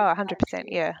 definitely. Oh, 100%.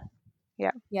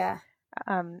 Yeah.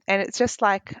 And it's just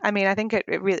like, I think it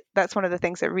really, that's one of the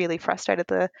things that really frustrated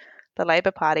the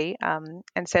Labor Party, and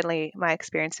certainly my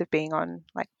experience of being on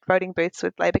like voting booths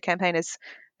with Labor campaigners,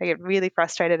 they get really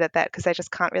frustrated at that because they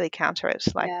just can't really counter it.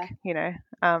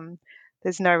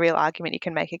 There's no real argument you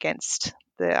can make against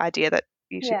the idea that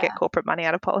you should get corporate money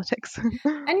out of politics.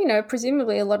 And,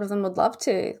 presumably a lot of them would love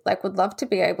to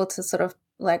be able to sort of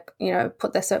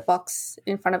put their soapbox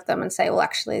in front of them and say, well,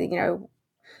 actually,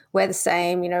 we're the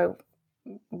same,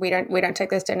 we don't take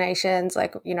those donations,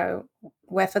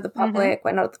 we're for the public,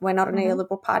 we're not a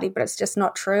neoliberal party, but it's just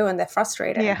not true, and they're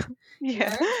frustrated.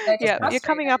 You're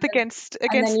coming up against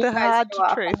the hard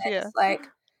truth.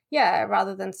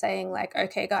 Rather than saying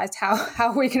okay, guys, how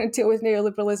are we going to deal with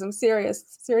neoliberalism?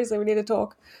 Seriously, we need to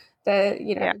talk.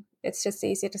 It's just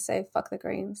easier to say fuck the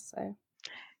Greens. So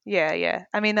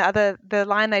the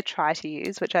line they try to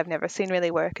use, which I've never seen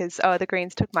really work, is the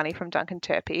Greens took money from Duncan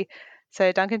Turpie.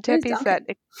 So Duncan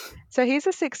Turpie so he's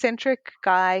this eccentric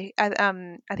guy. I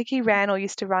think he ran or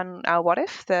used to run What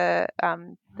If, the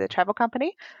travel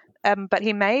company. But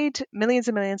he made millions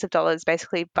and millions of dollars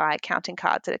basically by counting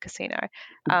cards at a casino.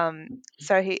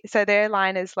 So their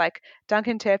line is like,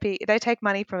 Duncan Turpie, they take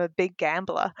money from a big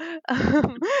gambler.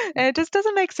 And it just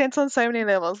doesn't make sense on so many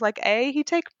levels. Like,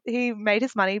 he made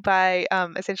his money by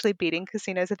essentially beating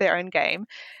casinos at their own game.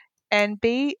 And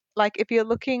B, like, if you're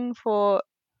looking for,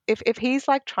 if he's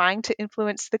like trying to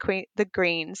influence the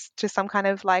Greens to some kind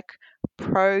of like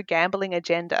pro gambling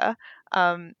agenda,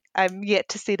 I'm yet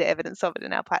to see the evidence of it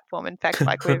in our platform. In fact,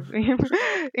 we're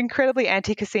incredibly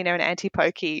anti-casino and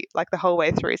anti-pokey the whole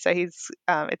way through. So it's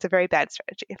a very bad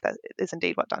strategy if that is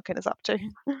indeed what Duncan is up to.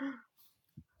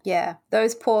 Yeah,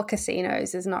 those poor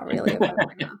casinos is not really a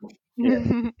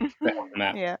winner.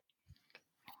 Yeah.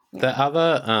 The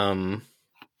other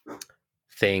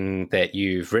thing that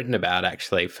you've written about,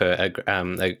 actually, for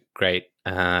a great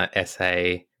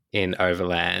essay in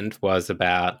Overland, was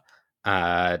about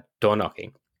door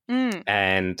knocking.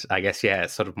 And I guess,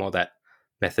 sort of more that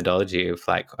methodology of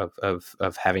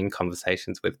of having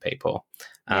conversations with people.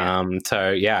 I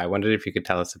wondered if you could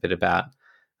tell us a bit about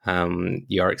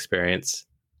your experience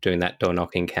doing that door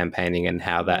knocking campaigning and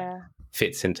how that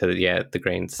fits into the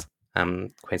Greens,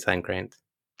 Queensland Greens.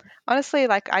 Honestly,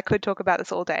 I could talk about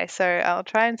this all day, so I'll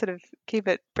try and sort of keep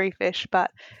it briefish.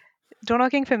 But door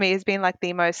knocking for me has been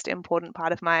the most important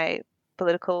part of my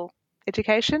political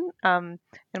education and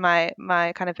my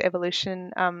kind of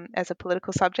evolution as a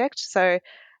political subject. So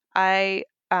I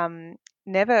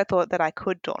never thought that I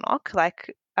could door knock.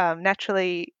 Like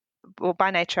naturally, well,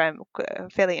 by nature, I'm a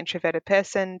fairly introverted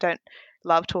person. Don't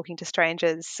love talking to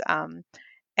strangers.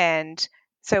 And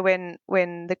so when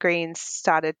the Greens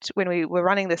started, when we were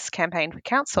running this campaign for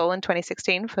council in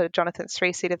 2016 for Jonathan's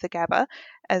 3 seat of the Gabba,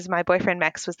 as my boyfriend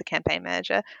Max was the campaign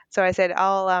manager, so I said,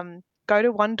 I'll go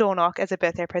to one door knock as a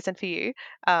birthday present for you.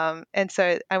 And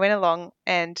so I went along,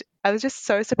 and I was just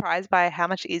so surprised by how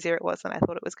much easier it was than I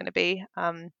thought it was going to be.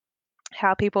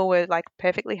 How people were like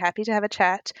perfectly happy to have a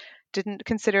chat, didn't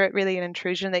consider it really an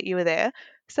intrusion that you were there.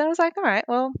 So I was like, all right,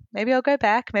 well, maybe I'll go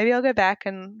back.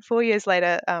 And 4 years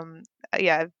later,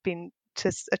 I've been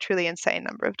to a truly insane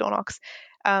number of door knocks.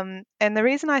 And the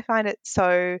reason I find it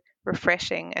so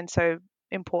refreshing and so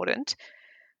important,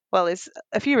 well, is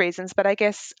a few reasons, but I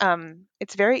guess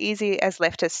it's very easy as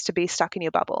leftists to be stuck in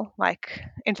your bubble. Like,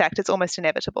 in fact, it's almost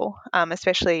inevitable,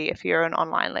 especially if you're an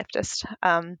online leftist.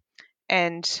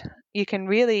 And you can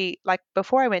really, like,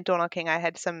 before I went door knocking, I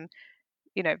had some,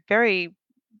 very,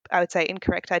 I would say,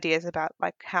 incorrect ideas about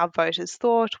like how voters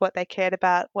thought, what they cared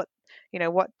about, what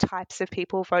types of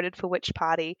people voted for which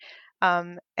party,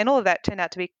 and all of that turned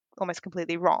out to be almost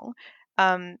completely wrong.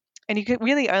 And you could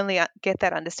really only get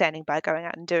that understanding by going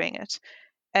out and doing it.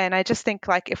 And I just think,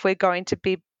 like, if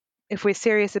we're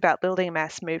serious about building a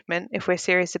mass movement, if we're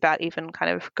serious about even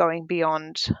kind of going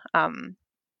beyond,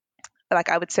 like,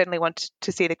 I would certainly want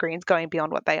to see the Greens going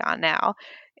beyond what they are now,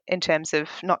 in terms of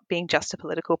not being just a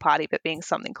political party, but being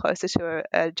something closer to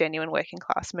a genuine working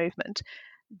class movement,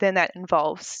 then that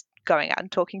involves going out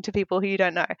and talking to people who you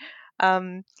don't know.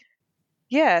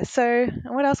 So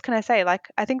what else can I say? Like,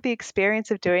 I think the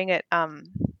experience of doing it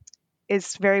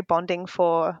is very bonding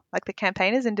for like the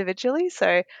campaigners individually.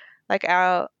 So like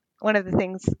one of the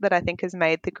things that I think has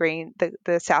made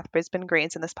the South Brisbane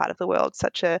Greens in this part of the world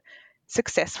such a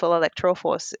successful electoral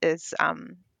force is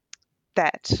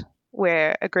that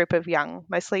we're a group of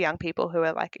mostly young people who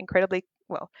are like incredibly,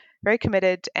 very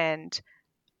committed and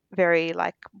very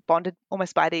like bonded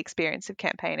almost by the experience of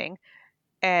campaigning.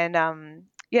 And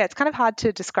it's kind of hard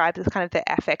to describe the kind of the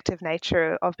affective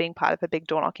nature of being part of a big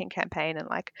door knocking campaign, and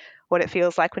like what it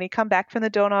feels like when you come back from the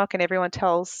door knock and everyone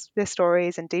tells their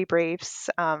stories and debriefs.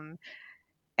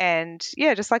 And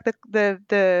just like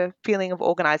the feeling of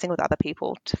organizing with other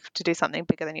people to do something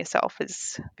bigger than yourself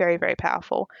is very, very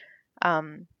powerful.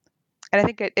 And I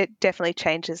think it definitely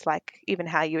changes like even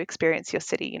how you experience your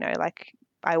city. Like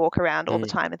I walk around all the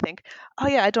time and think, oh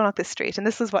yeah, I door knock this street and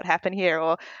this is what happened here,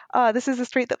 or oh, this is a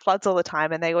street that floods all the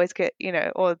time and they always get,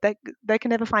 or they can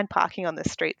never find parking on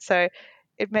this street. So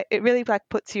it really like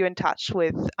puts you in touch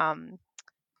with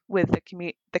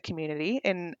the community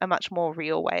in a much more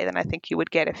real way than I think you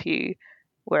would get if you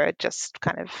were just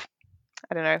kind of,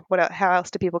 I don't know, how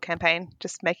else do people campaign?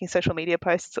 Just making social media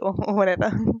posts or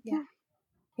whatever.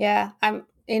 Yeah. I'm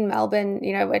in Melbourne,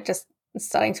 we're just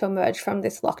starting to emerge from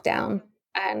this lockdown,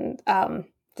 and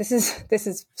this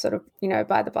is sort of,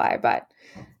 by the by, but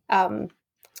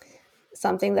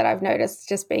something that I've noticed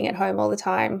just being at home all the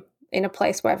time in a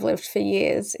place where I've lived for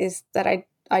years is that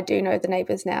I do know the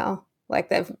neighbours now. Like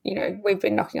we've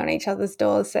been knocking on each other's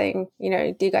doors saying,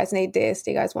 do you guys need this?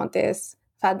 Do you guys want this?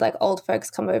 I've had like old folks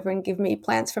come over and give me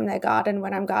plants from their garden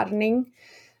when I'm gardening,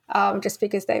 just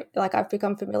because I've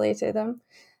become familiar to them.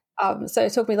 So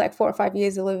it took me like 4 or 5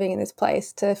 years of living in this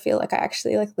place to feel like I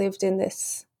actually like lived in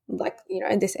this, like,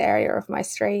 in this area of my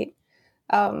street.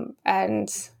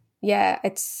 And yeah,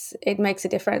 it makes a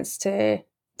difference to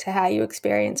how you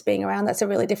experience being around. That's a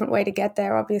really different way to get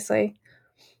there, obviously.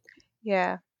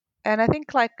 Yeah. And I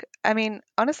think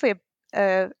honestly,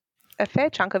 a fair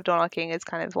chunk of door knocking is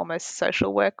kind of almost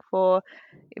social work for,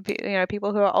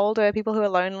 people who are older, people who are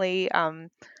lonely.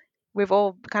 We've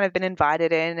all kind of been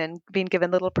invited in and been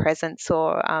given little presents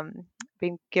or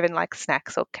been given like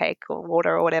snacks or cake or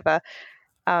water or whatever.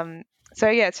 So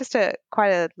yeah, it's just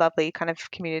quite a lovely kind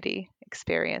of community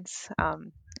experience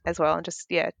as well. And just,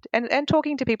 and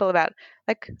talking to people about,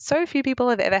 like, so few people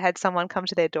have ever had someone come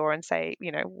to their door and say,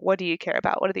 what do you care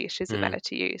about? What are the issues that matter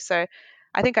to you? So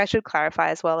I think I should clarify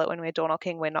as well that when we're door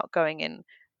knocking, we're not going in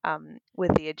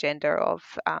with the agenda of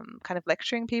kind of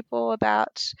lecturing people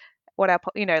about what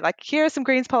like, here are some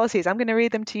Greens policies, I'm going to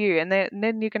read them to you, and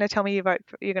then you're going to tell me you're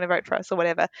going to vote for us or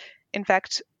whatever. In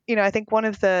fact, I think one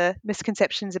of the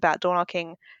misconceptions about door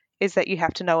knocking is that you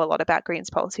have to know a lot about Greens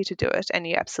policy to do it, and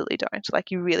you absolutely don't. Like,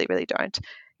 you really, really don't.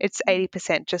 It's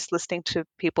 80% just listening to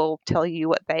people tell you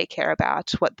what they care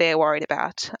about, what they're worried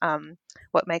about,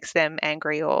 what makes them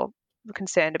angry or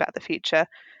concerned about the future.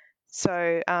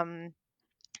 So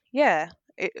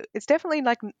it's definitely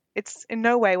like, it's in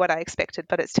no way what I expected,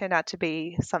 but it's turned out to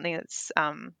be something that's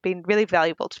been really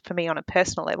valuable for me on a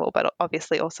personal level, but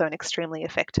obviously also an extremely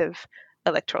effective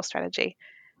electoral strategy.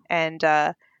 And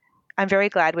I'm very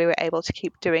glad we were able to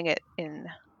keep doing it in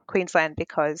Queensland,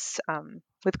 because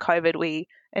with COVID, we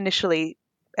initially,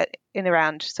 in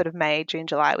around sort of May, June,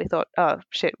 July, we thought, oh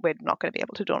shit, we're not going to be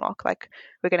able to door knock. Like,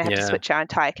 we're going to have to switch our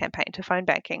entire campaign to phone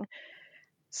banking.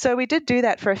 So we did do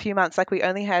that for a few months. Like, we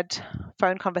only had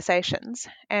phone conversations,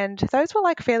 and those were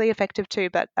like fairly effective too,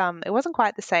 but it wasn't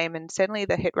quite the same, and certainly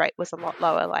the hit rate was a lot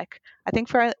lower. Like, I think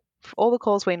for all the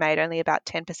calls we made, only about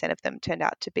 10% of them turned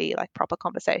out to be like proper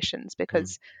conversations,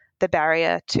 because the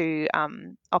barrier to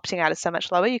opting out is so much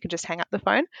lower. You can just hang up the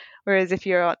phone, whereas if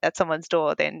you're at someone's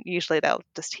door, then usually they'll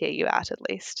just hear you out at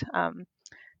least.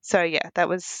 So yeah, that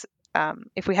was,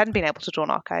 if we hadn't been able to door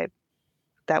knock,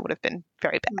 that would have been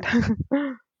very bad.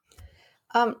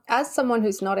 As someone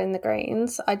who's not in the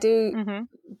Greens, I do,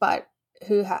 but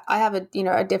I have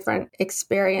a different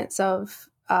experience of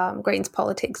Greens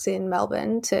politics in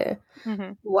Melbourne to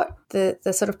what the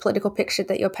sort of political picture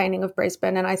that you're painting of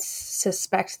Brisbane, and I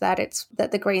suspect that it's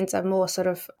that the Greens are more sort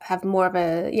of have more of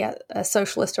a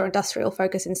socialist or industrial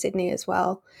focus in Sydney as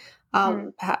well,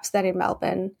 perhaps than in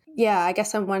Melbourne. Yeah, I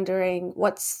guess I'm wondering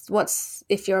what's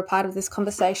if you're a part of this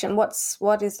conversation,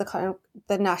 what is the kind of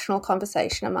the national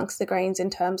conversation amongst the Greens in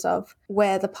terms of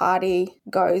where the party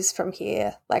goes from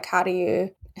here? Like, how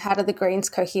do the Greens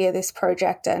cohere this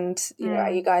project, and are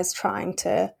you guys trying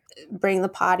to bring the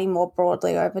party more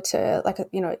broadly over to like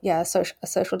a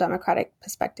social democratic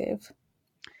perspective?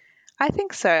 I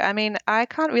think so. I mean, I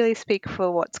can't really speak for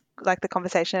what's like the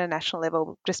conversation at a national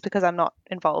level, just because I'm not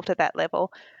involved at that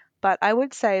level. But I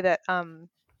would say that, I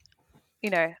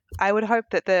would hope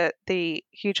that the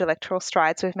huge electoral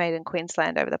strides we've made in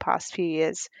Queensland over the past few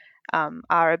years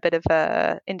are a bit of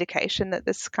a indication that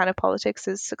this kind of politics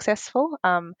is successful.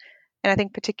 And I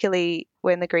think particularly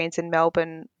when the Greens in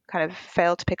Melbourne kind of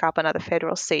failed to pick up another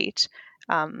federal seat,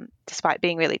 despite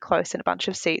being really close in a bunch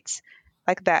of seats,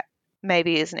 like that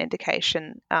maybe is an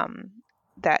indication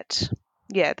that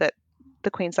the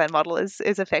Queensland model is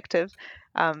effective.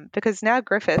 Because now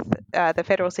Griffith, the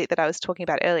federal seat that I was talking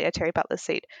about earlier, Terry Butler's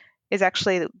seat, is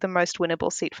actually the most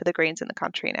winnable seat for the Greens in the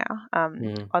country now,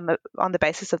 on the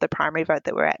basis of the primary vote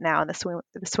that we're at now and the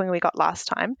swing we got last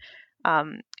time.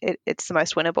 It's the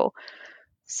most winnable.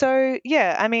 So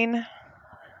yeah, I mean,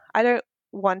 I don't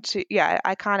want to. Yeah,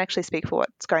 I can't actually speak for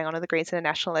what's going on in the Greens at a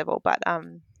national level, but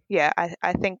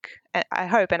I think, I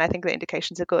hope, and I think the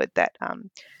indications are good that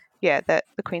that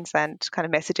the Queensland kind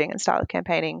of messaging and style of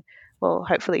campaigning will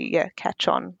hopefully catch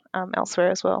on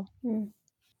elsewhere as well.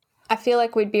 I feel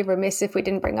like we'd be remiss if we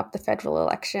didn't bring up the federal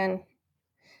election,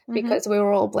 because we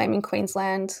were all blaming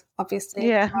Queensland.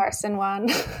 Obviously, Morrison won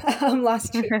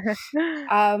last year.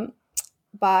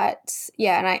 But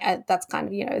yeah, and I that's kind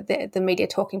of the media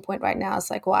talking point right now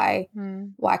is like, why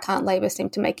can't Labor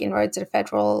seem to make inroads at a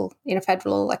federal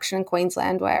election in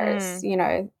Queensland, whereas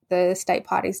the state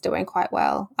party's doing quite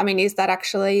well? I mean, is that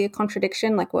actually a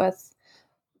contradiction, like worth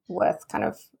kind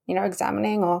of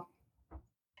examining? Or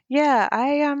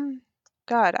I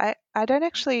don't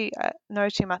actually know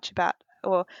too much about,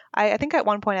 or I think at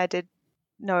one point I did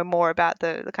know more about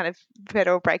the kind of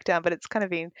federal breakdown, but it's gone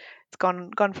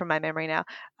from my memory now.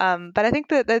 But I think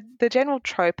that the general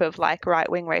trope of like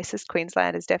right-wing racist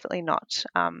Queensland is definitely not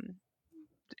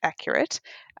accurate.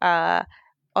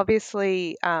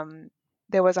 Obviously,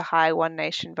 there was a high One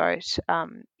Nation vote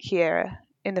here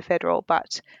in the federal,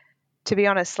 but to be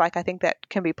honest, like, I think that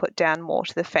can be put down more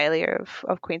to the failure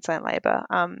of Queensland Labor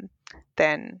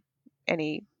than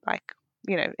any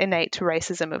innate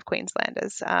racism of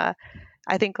Queenslanders.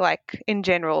 I think, like, in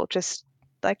general, just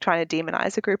like trying to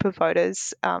demonize a group of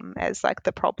voters as like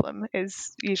the problem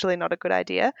is usually not a good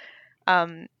idea.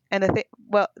 And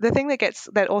the thing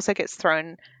that also gets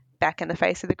thrown back in the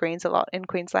face of the Greens a lot in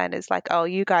Queensland is like, oh,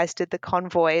 you guys did the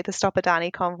convoy, the Stop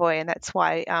Adani convoy, and that's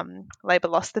why Labor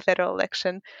lost the federal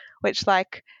election, which,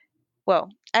 like,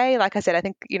 well, like I said, I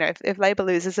think, if Labor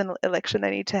loses an election, they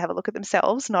need to have a look at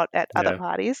themselves, not at other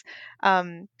parties.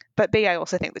 But B, I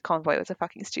also think the convoy was a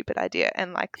fucking stupid idea.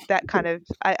 And like that kind of,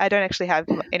 I don't actually have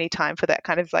any time for that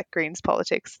kind of like Greens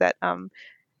politics that,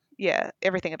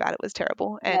 everything about it was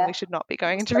terrible. And we should not be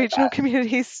going into regional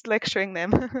communities lecturing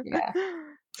them.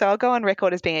 So I'll go on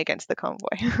record as being against the convoy.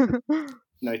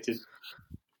 Noted.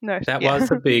 That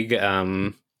was a big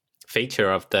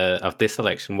feature of this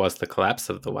election, was the collapse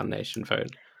of the One Nation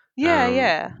vote.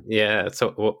 Yeah.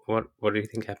 So what do you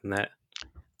think happened there?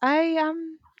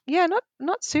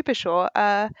 Not super sure.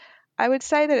 I would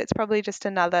say that it's probably just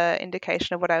another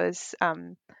indication of what I was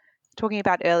talking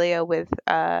about earlier with,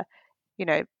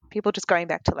 people just going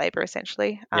back to Labor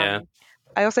essentially. Yeah.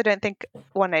 I also don't think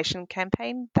One Nation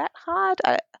campaigned that hard.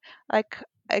 I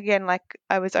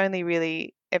was only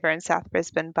really ever in South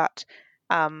Brisbane, but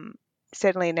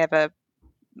certainly never.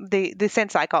 The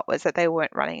sense I got was that they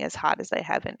weren't running as hard as they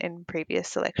have in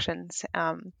previous elections.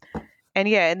 And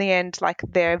yeah, in the end, like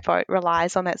their vote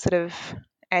relies on that sort of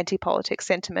anti-politics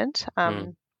sentiment,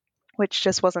 which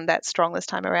just wasn't that strong this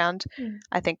time around.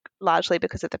 I think largely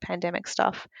because of the pandemic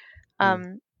stuff.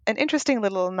 An interesting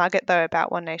little nugget though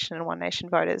about One Nation and One Nation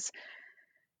voters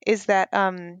is that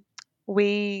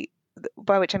we,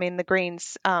 by which I mean the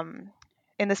Greens,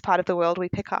 in this part of the world, we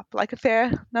pick up like a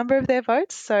fair number of their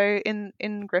votes. So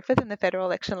in Griffith in the federal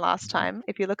election last time,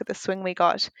 if you look at the swing we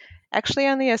got, actually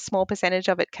only a small percentage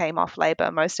of it came off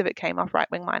Labor. Most of it came off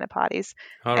right-wing minor parties.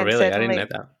 Oh, really? I didn't know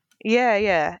that.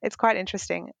 Yeah. It's quite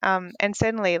interesting. And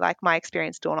certainly, like my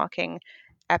experience door knocking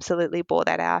absolutely bore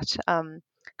that out.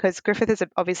 Because Griffith is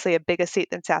obviously a bigger seat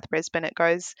than South Brisbane. It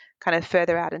goes kind of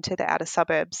further out into the outer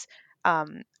suburbs,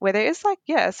 where there is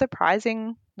a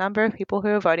surprising number of people who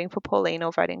are voting for Pauline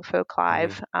or voting for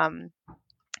Clive.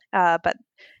 But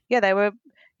yeah, they were,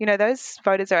 those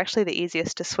voters are actually the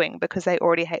easiest to swing because they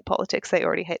already hate politics. They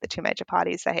already hate the two major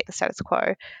parties. They hate the status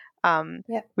quo.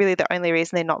 Really, the only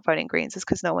reason they're not voting Greens is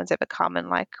because no one's ever come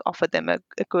and offered them a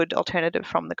good alternative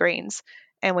from the Greens.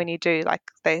 And when you do,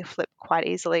 they flip quite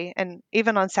easily. And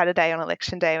even on Saturday, on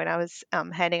election day, when I was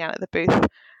handing out at the booth,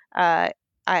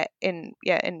 in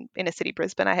inner city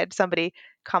Brisbane, I had somebody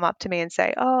come up to me and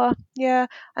say, "Oh, yeah,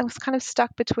 I was kind of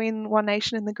stuck between One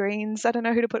Nation and the Greens. I don't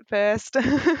know who to put first." Oh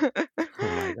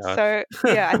my God. So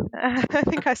yeah, I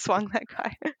think I swung that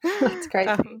guy. That's great.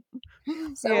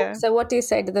 So what do you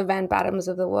say to the Van Badhams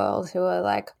of the world who are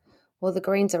like, well, the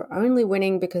Greens are only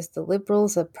winning because the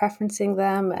Liberals are preferencing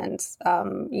them, and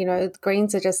the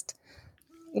Greens are just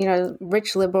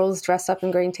rich Liberals dressed up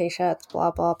in green t-shirts, blah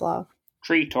blah blah.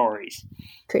 Tree Tories.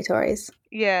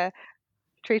 Yeah,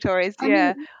 Tree Tories.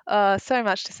 Yeah. So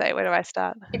much to say. Where do I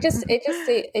start?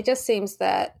 It just seems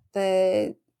that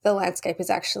the landscape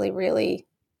is actually really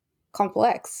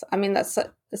complex. I mean, that's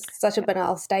such a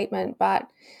banal statement, but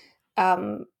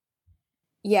only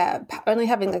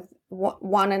having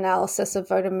one analysis of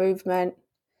voter movement,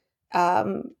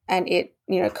 and it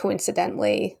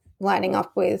coincidentally lining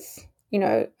up with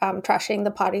trashing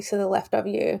the parties to the left of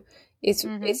you is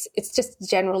it's just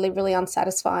generally really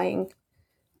unsatisfying,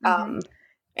 and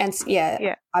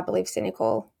I believe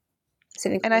cynical.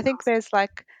 And I think there's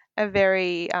a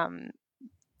very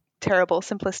terrible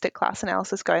simplistic class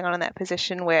analysis going on in that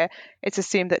position where it's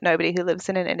assumed that nobody who lives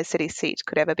in an inner city seat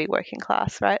could ever be working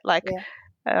class, right?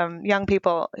 Young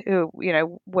people who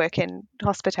work in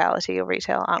hospitality or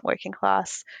retail aren't working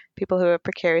class. People who are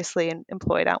precariously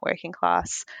employed aren't working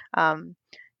class.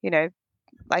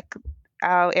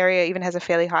 Our area even has a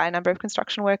fairly high number of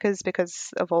construction workers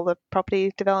because of all the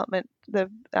property development,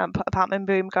 the apartment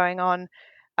boom going on,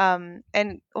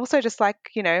 and also just a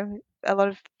lot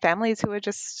of families who are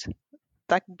just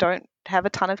don't have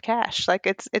a ton of cash.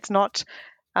 It's not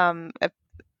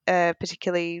a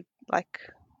particularly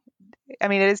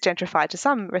it is gentrified to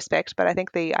some respect, but I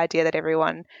think the idea that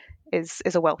everyone is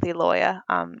a wealthy lawyer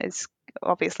is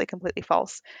obviously completely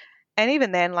false. And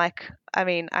even then, I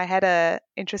had a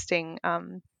interesting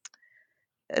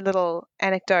little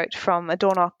anecdote from a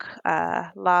door knock I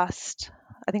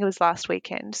think it was last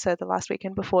weekend, so the last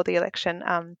weekend before the election.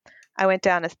 I went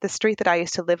down the street that I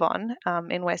used to live on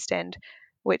in West End,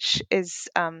 which is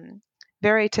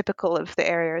very typical of the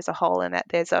area as a whole, in that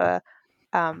there's a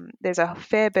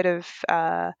fair bit of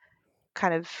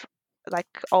kind of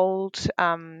old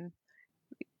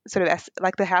sort of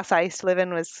the house I used to live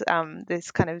in was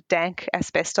this kind of dank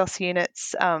asbestos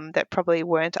units that probably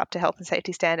weren't up to health and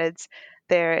safety standards.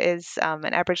 There is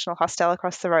an Aboriginal hostel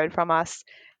across the road from us,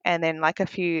 and then a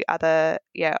few other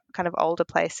kind of older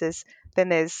places. Then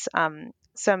there's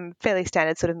some fairly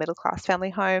standard sort of middle class family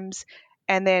homes,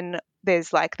 and then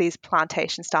there's these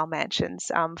plantation style mansions.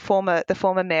 The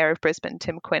former mayor of Brisbane,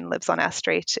 Tim Quinn, lives on our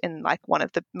street in one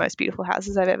of the most beautiful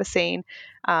houses I've ever seen.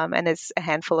 And there's a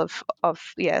handful of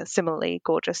similarly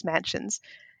gorgeous mansions.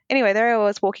 Anyway, there I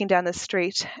was walking down the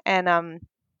street, and I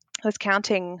was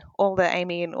counting all the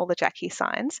Amy and all the Jackie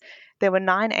signs. There were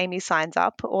 9 Amy signs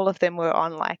up. All of them were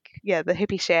on the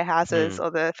hippie share houses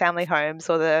or the family homes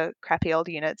or the crappy old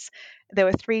units. There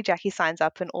were 3 Jackie signs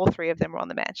up, and all 3 of them were on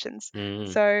the mansions.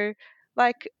 So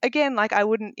again, I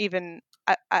wouldn't even,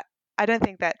 I don't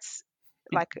think that's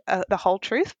the whole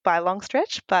truth by a long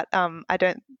stretch, but I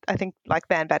think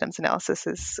Van Badham's analysis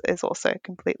is also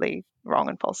completely wrong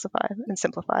and falsified and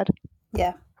simplified.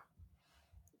 Yeah.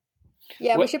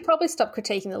 Yeah, we should probably stop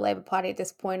critiquing the Labor Party at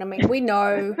this point. I mean, we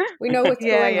know what's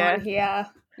going on here.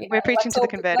 We're preaching to the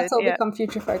converted. Let's all become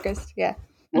future focused. Yeah.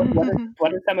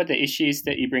 What are some of the issues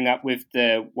that you bring up with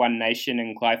the One Nation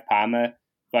and Clive Palmer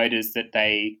voters that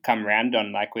they come round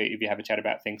on, like if you have a chat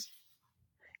about things?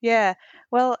 Yeah,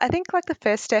 well, I think like the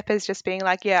first step is just being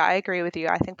like, yeah, I agree with you.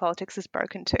 I think politics is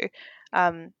broken too,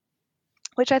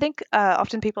 which I think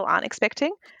often people aren't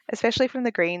expecting, especially from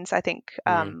the Greens. I think,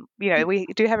 we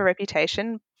do have a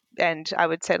reputation, and I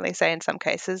would certainly say in some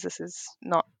cases this is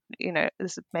not,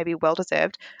 this is maybe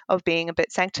well-deserved, of being a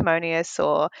bit sanctimonious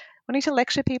or wanting to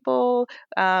lecture people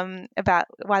about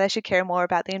why they should care more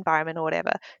about the environment or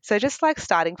whatever. So just like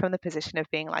starting from the position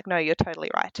of being like, no, you're totally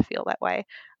right to feel that way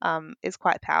is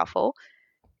quite powerful.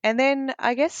 And then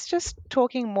I guess just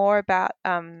talking more about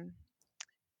why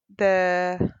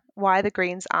the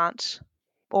Greens aren't,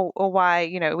 or why,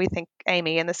 we think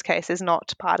Amy in this case is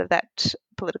not part of that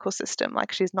political system,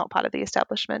 like she's not part of the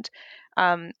establishment.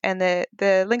 And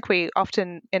the link we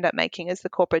often end up making is the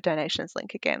corporate donations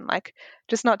link again. Like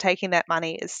just not taking that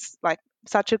money is like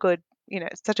such a good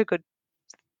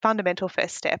fundamental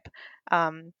first step.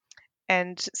 And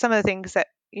some of the things that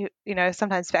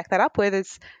sometimes back that up with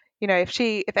is,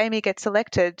 if Amy gets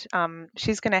elected,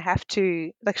 she's going to have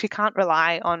to, like, she can't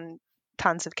rely on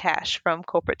tons of cash from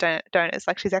corporate donors.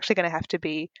 Like, she's actually going to have to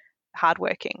be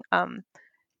hardworking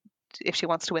if she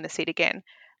wants to win the seat again.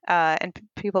 And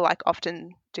people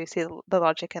often do see the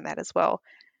logic in that as well.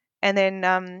 And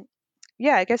then,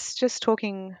 I guess just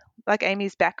talking like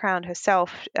Amy's background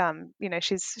herself,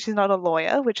 she's not a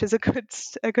lawyer, which is a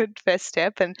good first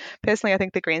step. And personally, I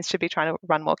think the Greens should be trying to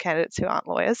run more candidates who aren't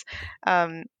lawyers.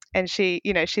 And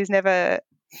she's never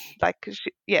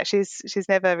she's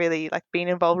never really been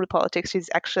involved with politics. She's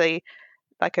actually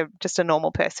just a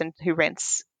normal person who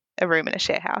rents a room in a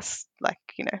share house,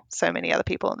 so many other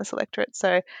people in this electorate.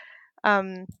 So,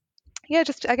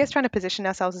 just I guess trying to position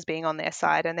ourselves as being on their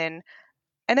side, and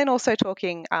then also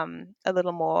talking a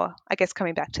little more, I guess,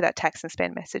 coming back to that tax and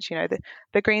spend message.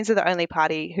 The Greens are the only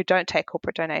party who don't take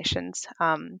corporate donations,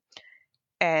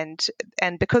 and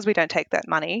because we don't take that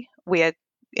money, we are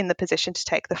in the position to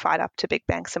take the fight up to big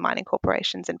banks and mining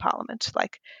corporations in Parliament.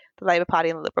 Like the Labor Party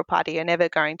and the Liberal Party are never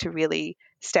going to really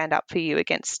stand up for you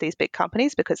against these big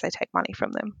companies because they take money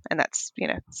from them, and that's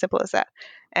simple as that.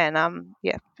 And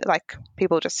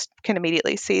people just can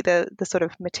immediately see the sort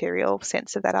of material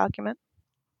sense of that argument.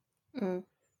 Mm.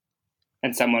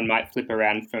 And someone might flip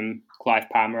around from Clive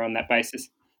Palmer on that basis.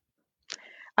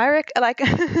 I reckon,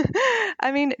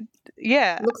 I mean,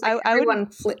 yeah. Looks like everyone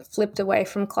flipped away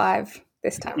from Clive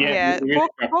this time. Yeah, poor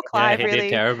Clive he really did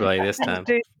terribly this time.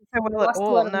 Didn't do so well at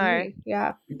all. No.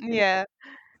 Yeah.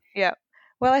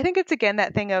 Well, I think it's again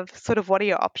that thing of sort of what are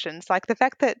your options? Like the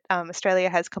fact that Australia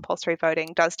has compulsory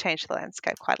voting does change the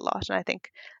landscape quite a lot, and I think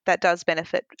that does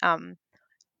benefit. Our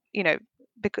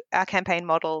campaign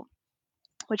model,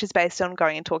 which is based on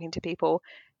going and talking to people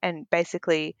and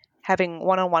basically having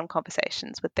one-on-one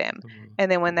conversations with them.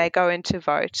 And then when they go in to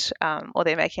vote or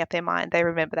they're making up their mind, they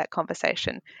remember that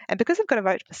conversation. And because they've got to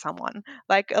vote for someone,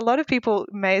 like a lot of people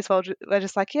may as well, they're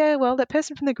just like, yeah, well, that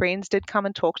person from the Greens did come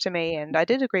and talk to me and I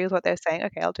did agree with what they were saying.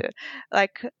 Okay, I'll do it.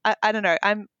 Like, I don't know.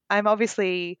 I'm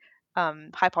obviously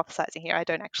hypothesizing here. I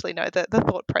don't actually know the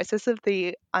thought process of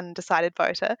the undecided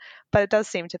voter, but it does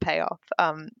seem to pay off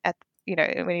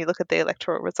when you look at the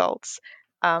electoral results.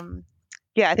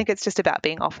 I think it's just about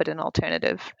being offered an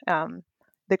alternative.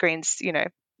 The Greens,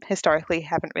 historically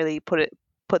haven't really put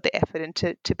the effort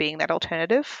into being that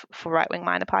alternative for right-wing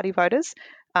minor party voters.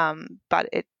 But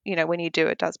it, when you do,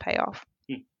 it does pay off.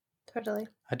 Totally.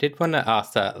 I did want to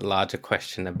ask a larger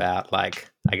question about, I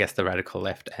guess, the radical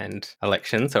left and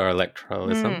elections or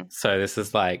electoralism. So this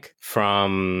is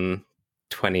from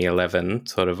 2011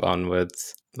 sort of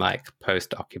onwards,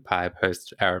 post-Occupy,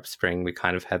 post-Arab Spring, we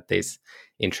kind of had these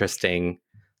interesting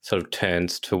sort of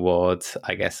turns towards,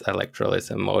 I guess,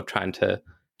 electoralism or trying to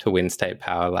win state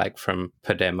power, from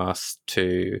Podemos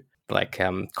to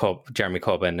Jeremy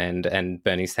Corbyn and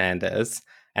Bernie Sanders.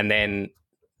 And then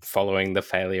following the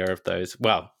failure of those,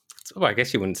 I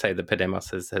guess you wouldn't say that Podemos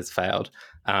has failed,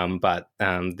 but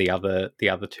the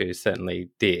other two certainly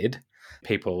did.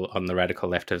 People on the radical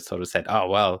left have sort of said, oh,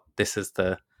 well,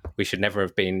 we should never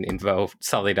have been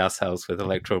sullied ourselves with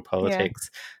electoral politics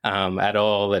at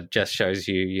all. It just shows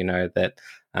you, that,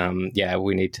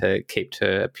 we need to keep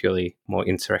to a purely more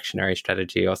insurrectionary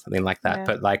strategy or something like that.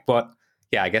 Yeah. But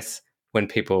I guess when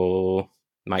people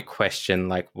might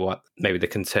question what maybe the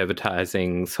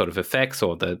conservatizing sort of effects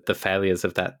or the failures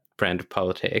of that brand of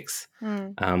politics,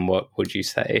 what would you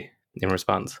say in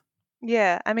response?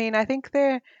 Yeah, I mean, I think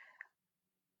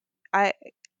I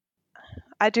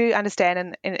do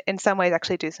understand and in some ways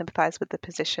actually do sympathise with the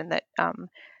position that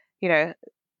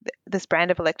this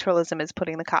brand of electoralism is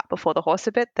putting the cart before the horse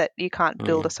a bit, that you can't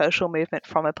build a social movement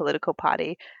from a political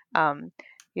party.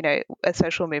 A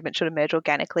social movement should emerge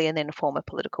organically and then form a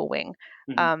political wing.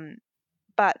 Mm-hmm.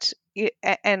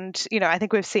 I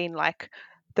think we've seen like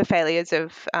the failures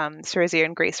of Syriza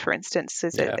in Greece, for instance,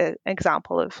 is an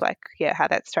example of how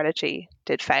that strategy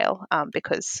did fail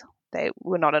because they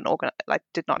were not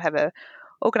did not have a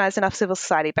organized enough civil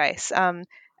society base. On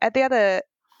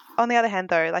the other hand,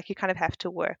 though, you kind of have to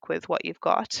work with what you've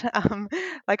got.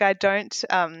 I don't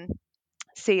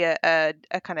see a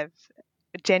kind of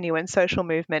genuine social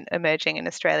movement emerging in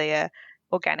Australia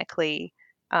organically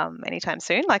anytime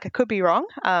soon. I could be wrong.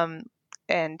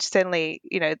 And certainly,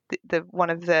 the one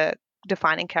of the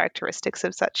defining characteristics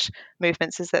of such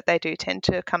movements is that they do tend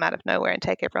to come out of nowhere and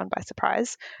take everyone by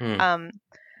surprise.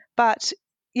 But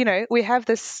we have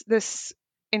this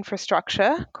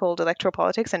infrastructure called electoral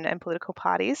politics and political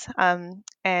parties. In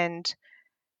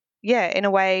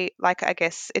a way, I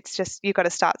guess it's just you've got to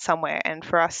start somewhere. And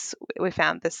for us, we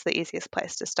found this the easiest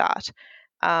place to start.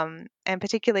 And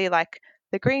particularly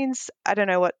the Greens, I don't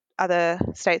know what other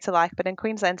states are like, but in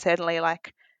Queensland, certainly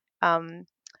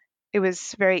it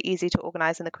was very easy to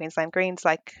organise in the Queensland Greens.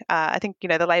 I think,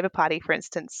 the Labor Party, for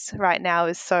instance, right now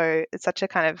it's such a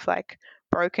kind of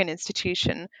broken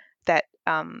institution that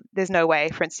there's no way,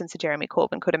 for instance, a Jeremy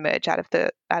Corbyn could emerge out of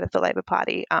the Labor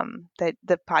Party.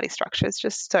 The party structure is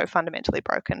just so fundamentally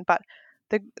broken. But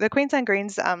the Queensland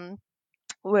Greens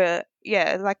were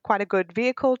quite a good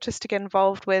vehicle just to get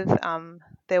involved with.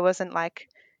 There wasn't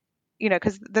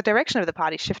because the direction of the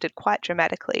party shifted quite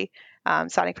dramatically,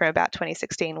 starting from about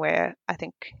 2016, where I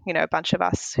think, a bunch of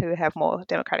us who have more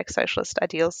democratic socialist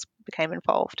ideals became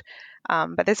involved.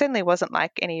 But there certainly wasn't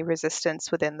any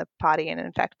resistance within the party. And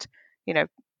in fact,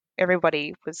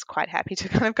 everybody was quite happy to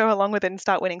kind of go along with it and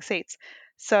start winning seats.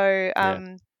 So,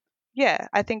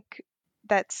 I think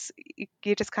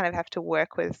you just kind of have to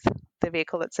work with the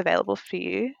vehicle that's available to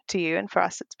you. And for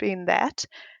us, it's been that.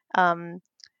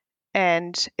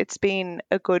 And it's been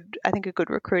a good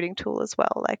recruiting tool as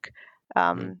well.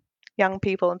 Young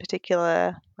people in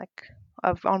particular,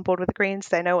 are on board with the Greens.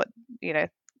 They know what,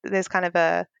 there's kind of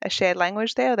a shared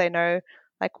language there. They know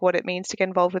what it means to get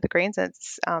involved with the Greens, and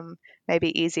it's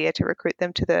maybe easier to recruit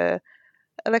them to the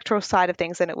electoral side of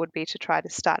things than it would be to try to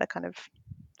start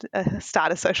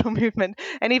a social movement.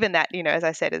 And even that, as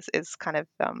I said, is kind of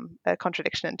a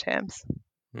contradiction in terms.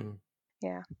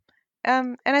 Yeah.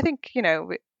 And I think,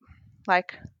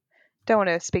 don't want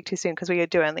to speak too soon because we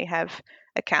do only have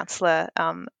a councillor,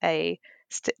 now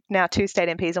 2 state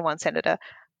MPs and 1 senator,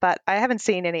 but I haven't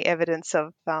seen any evidence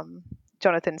of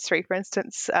Jonathan Sri, for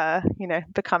instance,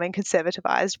 becoming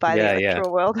conservativized by the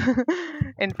electoral world.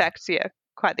 In fact,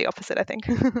 quite the opposite, I think.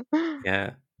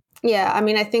 Yeah, I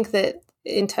mean, I think that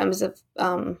in terms of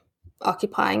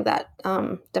occupying that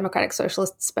democratic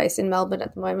socialist space in Melbourne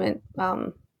at the moment,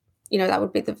 that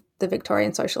would be the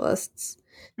Victorian Socialists.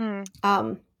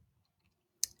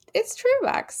 It's true,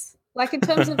 Max. In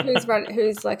terms of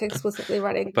who's explicitly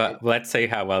running. But let's see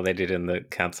how well they did in the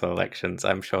council elections.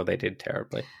 I'm sure they did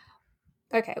terribly.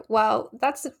 Okay, well,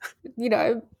 that's,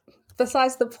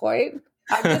 besides the point.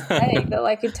 I'm just saying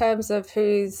that, in terms of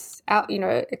who's out,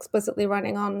 explicitly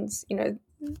running on,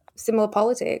 similar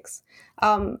politics,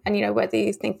 and, whether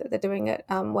you think that they're doing it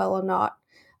well or not,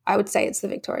 I would say it's the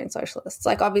Victorian Socialists.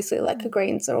 Obviously, the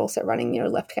Greens are also running,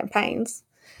 left campaigns,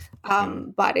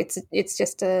 but it's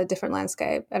just a different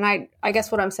landscape. And I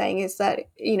guess what I'm saying is that,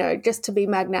 just to be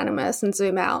magnanimous and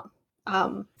zoom out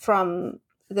from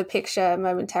the picture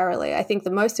momentarily, I think the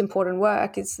most important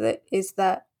work is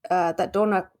that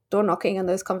door knocking and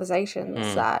those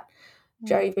conversations that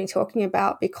Joe, you've been talking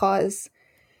about, because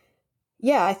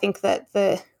I think that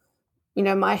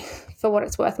for what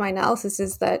it's worth, my analysis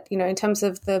is that, in terms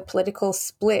of the political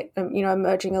split,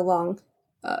 emerging along,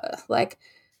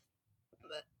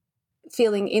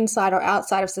 feeling inside or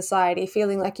outside of society,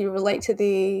 feeling like you relate to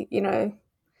the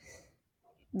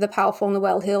powerful and the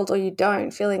well-heeled, or you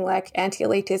don't, feeling like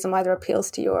anti-elitism either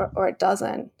appeals to you or it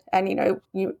doesn't. And,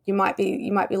 you might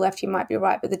be left, you might be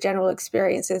right, but the general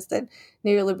experience is that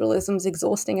neoliberalism is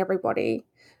exhausting everybody.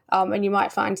 And you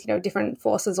might find, different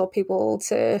forces or people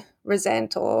to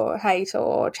resent or hate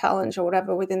or challenge or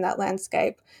whatever within that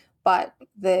landscape. But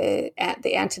the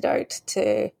antidote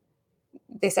to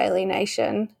this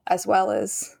alienation, as well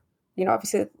as,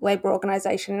 obviously labour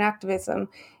organisation and activism,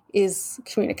 is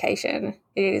communication.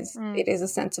 It is a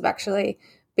sense of actually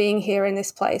being here in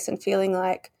this place and feeling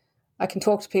like I can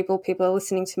talk to people are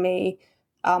listening to me,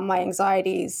 my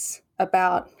anxieties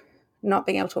about not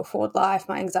being able to afford life,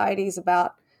 my anxieties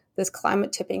about this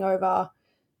climate tipping over,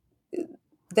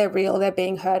 they're real, they're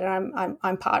being heard, and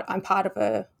I'm part of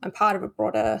a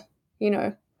broader,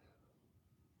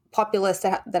 populace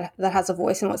that has a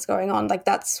voice in what's going on. Like,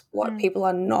 that's what people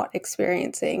are not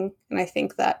experiencing. And I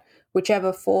think that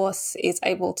whichever force is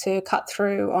able to cut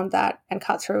through on that and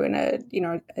cut through in a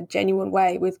genuine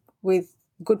way with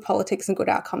good politics and good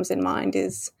outcomes in mind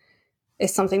is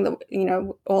something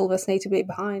that, all of us need to be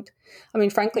behind. I mean,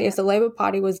 frankly, if the Labor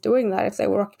Party was doing that, if they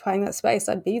were occupying that space,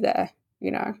 I'd be there,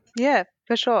 Yeah,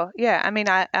 for sure. Yeah, I mean,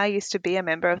 I used to be a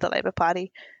member of the Labor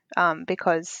Party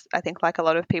because I think, like a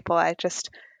lot of people, I just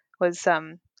was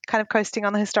kind of coasting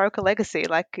on the historical legacy.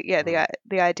 Like, the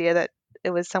idea that it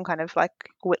was some kind of like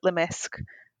Whitlam-esque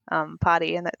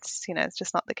party, and that's, it's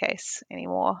just not the case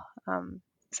anymore,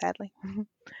 sadly.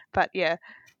 But yeah,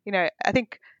 I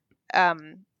think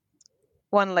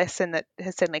one lesson that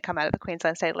has certainly come out of the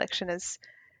Queensland state election is,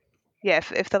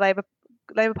 if the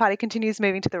Labor Party continues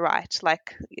moving to the right,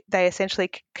 like, they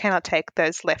essentially cannot take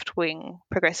those left-wing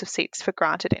progressive seats for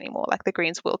granted anymore. Like, the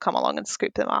Greens will come along and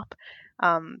scoop them up.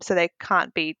 So they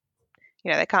can't be,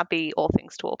 they can't be all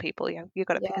things to all people. You've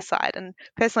got to pick a side. And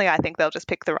personally, I think they'll just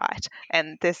pick the right.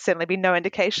 And there's certainly been no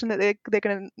indication that they're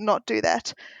going to not do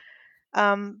that.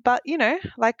 But,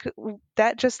 like,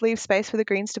 that just leaves space for the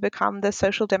Greens to become the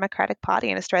social democratic party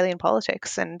in Australian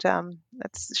politics. And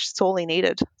that's sorely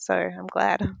needed. So I'm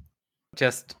glad.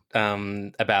 Just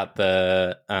about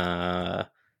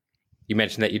you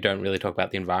mentioned that you don't really talk about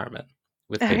the environment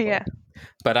with people. Yeah.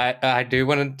 But I do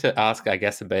wanted to ask, I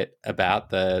guess, a bit about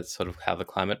the sort of how the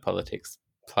climate politics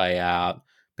play out,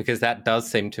 because that does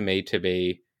seem to me to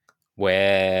be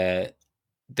where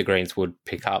the Greens would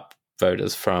pick up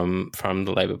voters from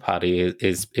the Labor Party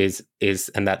is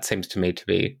and that seems to me to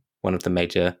be one of the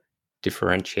major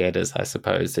differentiators, I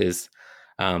suppose, is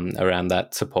around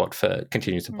that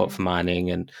continued support for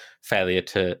mining and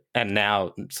and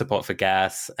now support for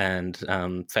gas and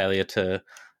failure to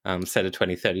set a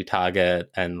 2030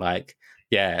 target, and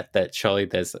that surely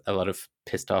there's a lot of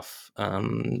pissed off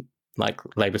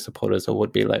Labor supporters or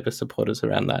would-be Labor supporters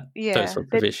around those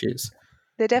sorts of issues.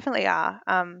 There definitely are.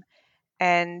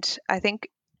 And I think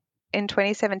in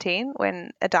 2017,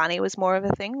 when Adani was more of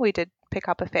a thing, we did pick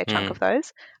up a fair chunk of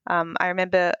those. I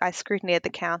remember I scrutineered the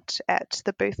count at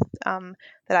the booth that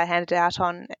I handed out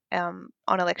on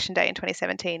election day in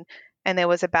 2017, and there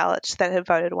was a ballot that had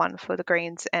voted one for the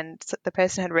Greens, and the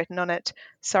person had written on it,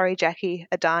 "Sorry, Jackie,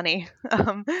 Adani."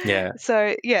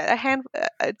 So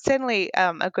certainly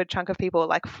a good chunk of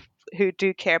people who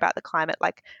do care about the climate,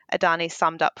 like Adani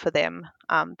summed up for them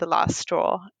the last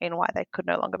straw in why they could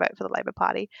no longer vote for the Labor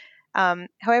Party.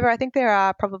 However, I think there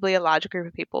are probably a larger group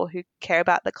of people who care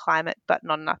about the climate but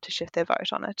not enough to shift their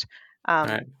vote on it.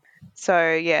 Right. So,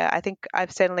 I think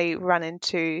I've certainly run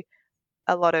into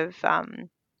a lot of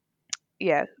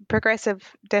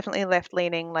progressive, definitely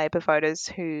left-leaning Labor voters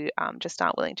who just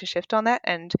aren't willing to shift on that.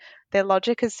 And their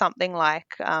logic is something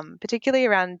like, particularly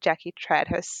around Jackie Trad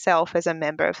herself as a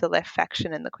member of the left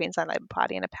faction in the Queensland Labor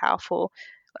Party and a powerful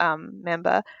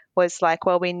member, was like,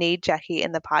 well, we need Jackie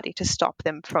in the party to stop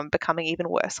them from becoming even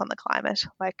worse on the climate.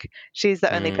 Like, she's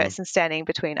the only person standing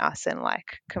between us and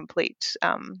complete,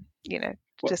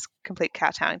 just complete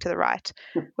kowtowing to the right,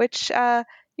 which,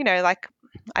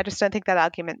 I just don't think that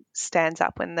argument stands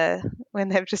up when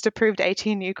they've just approved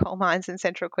 18 new coal mines in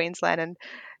central Queensland, and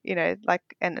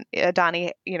and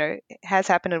Adani has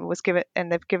happened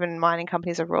and they've given mining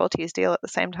companies a royalties deal at the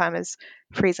same time as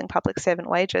freezing public servant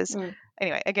wages.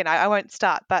 Anyway, again, I won't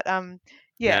start, but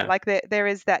there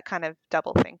is that kind of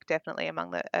double think definitely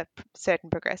among a certain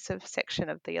progressive section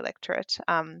of the electorate.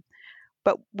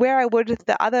 But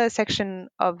the other section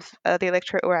of the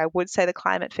electorate where I would say the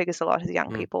climate figures a lot is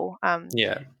young people,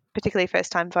 particularly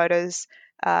first-time voters.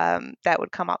 That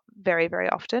would come up very, very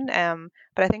often.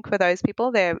 But I think for those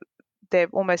people, they're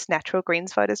almost natural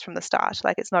Greens voters from the start.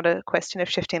 Like, it's not a question of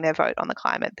shifting their vote on the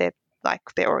climate. They're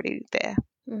already there.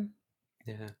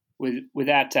 Yeah.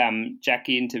 Without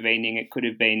Jackie intervening, it could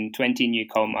have been 20 new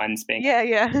coal mines being...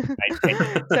 Yeah.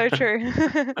 So true.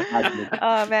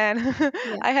 Oh, man.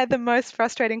 I had the most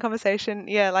frustrating conversation.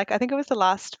 I think it was the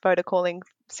last voter calling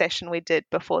session we did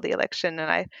before the election, and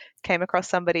I came across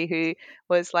somebody who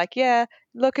was like,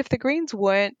 look, if the Greens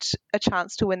weren't a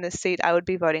chance to win this seat, I would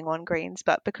be voting one Greens,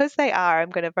 but because they are, I'm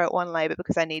going to vote one Labor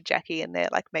because I need Jackie in there,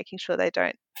 making sure they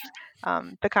don't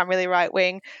become really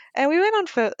right-wing. And we went on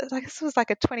for this was a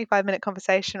 25-minute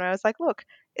conversation where I was like, look,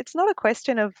 it's not a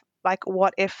question of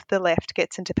what if the left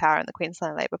gets into power in the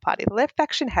Queensland Labor Party. The left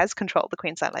faction has controlled the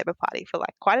Queensland Labor Party for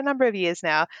quite a number of years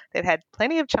now. They've had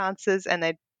plenty of chances and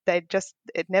they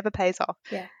it never pays off.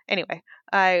 Yeah. Anyway,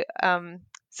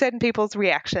 certain people's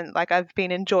reaction, like I've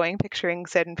been enjoying picturing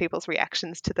certain people's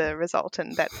reactions to the result,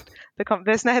 and that the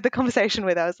person I had the conversation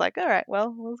with, I was like, all right,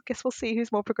 well, I guess we'll see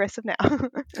who's more progressive now.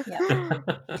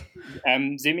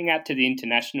 Zooming out to the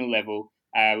international level,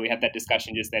 we had that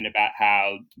discussion just then about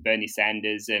how Bernie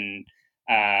Sanders and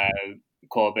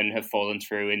Corbyn have fallen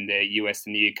through in the US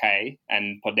and the UK,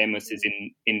 and Podemos is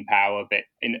in power, but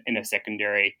in a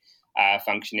secondary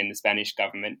function in the Spanish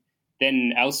government.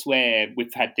 Then elsewhere,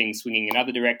 we've had things swinging in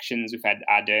other directions. We've had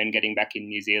Ardern getting back in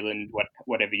New Zealand,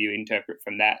 whatever you interpret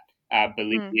from that.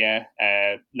 Bolivia,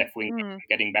 left-wing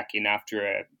getting back in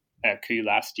after a coup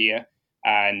last year,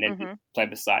 and then the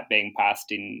plebiscite being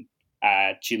passed in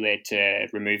Chile to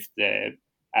remove the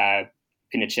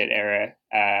Pinochet-era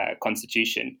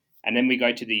constitution. And then we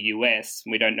go to the US,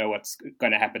 and we don't know what's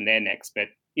going to happen there next. But,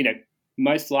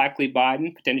 most likely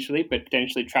Biden, potentially, but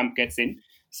potentially Trump gets in.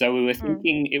 So we were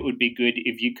thinking it would be good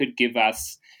if you could give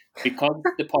us, because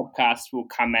the podcast will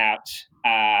come out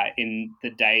in the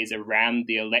days around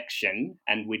the election,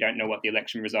 and we don't know what the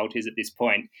election result is at this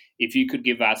point, if you could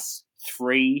give us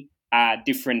 3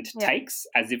 different takes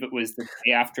as if it was the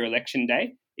day after election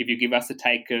day. If you give us a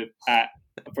take of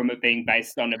from it being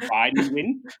based on a Biden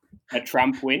win, a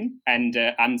Trump win, and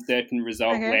an uncertain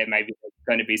result where maybe there's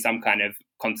going to be some kind of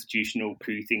constitutional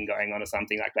coup thing going on or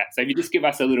something like that. So if you just give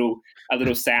us a little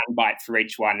sound bite for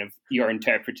each one of your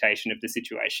interpretation of the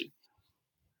situation.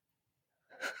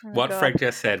 What Frank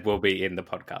just said will be in the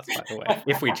podcast, by the way.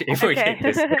 If we keep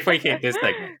this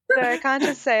segment. So I can't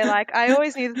just say I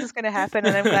always knew this was going to happen,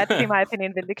 and I'm glad to see my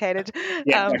opinion vindicated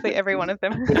for every one of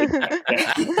them.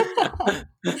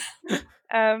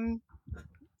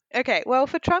 Okay, well,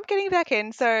 for Trump getting back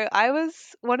in, so I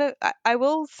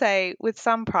will say with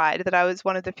some pride that I was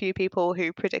one of the few people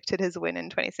who predicted his win in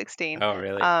 2016. Oh,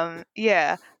 really?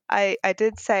 Yeah. I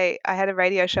did say, I had a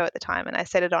radio show at the time, and I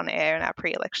said it on air in our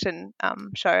pre-election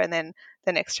show, and then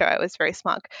the next show I was very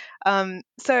smug.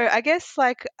 So I guess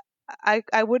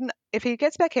I wouldn't, if he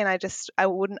gets back in, I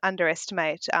wouldn't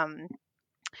underestimate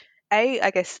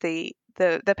I guess the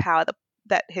power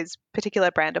that his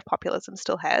particular brand of populism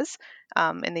still has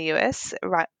in the US.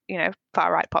 Right,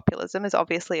 far right populism is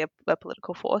obviously a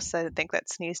political force. So I don't think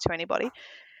that's news to anybody.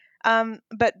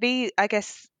 But B, I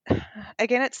guess,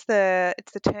 again, it's the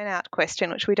turnout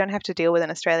question, which we don't have to deal with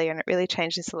in Australia, and it really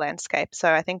changes the landscape.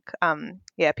 So I think,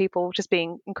 people just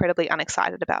being incredibly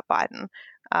unexcited about Biden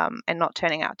and not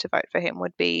turning out to vote for him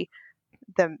would be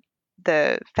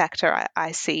the factor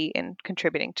I see in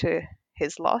contributing to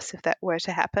his loss, if that were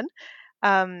to happen.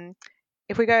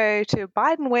 If we go to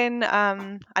Biden win,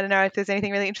 I don't know if there's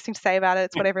anything really interesting to say about it.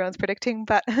 It's what everyone's predicting,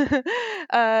 but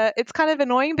it's kind of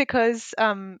annoying because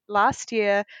last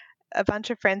year a bunch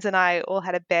of friends and I all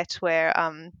had a bet where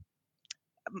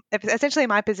essentially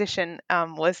my position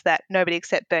was that nobody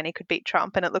except Bernie could beat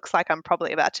Trump, and it looks like I'm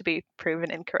probably about to be proven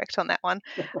incorrect on that one.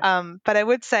 But I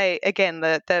would say, again,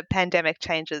 the pandemic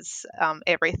changes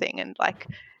everything, and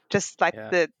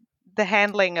the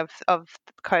handling of the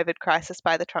COVID crisis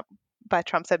by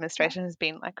Trump's administration has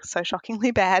been so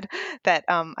shockingly bad that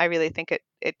I really think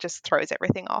it just throws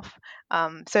everything off.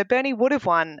 So Bernie would have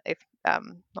won if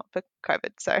not for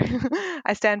COVID. So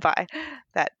I stand by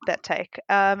that take.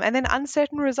 And then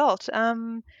uncertain result. I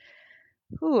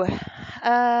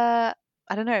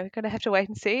don't know. We're going to have to wait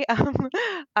and see.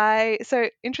 So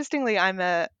interestingly, I'm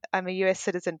a US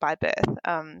citizen by birth.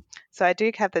 So I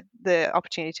do have the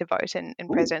opportunity to vote in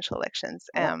presidential elections.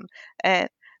 And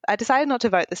I decided not to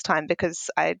vote this time because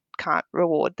I can't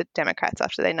reward the Democrats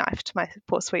after they knifed my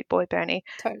poor sweet boy Bernie.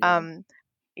 Totally.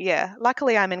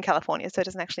 Luckily I'm in California, so it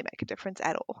doesn't actually make a difference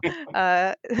at all.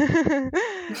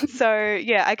 So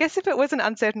yeah, I guess if it was an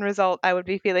uncertain result, I would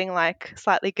be feeling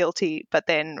slightly guilty, but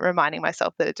then reminding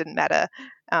myself that it didn't matter.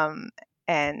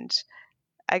 And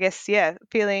I guess,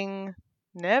 feeling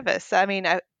nervous. I mean,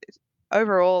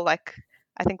 overall,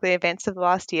 I think the events of the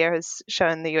last year has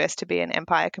shown the US to be an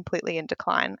empire completely in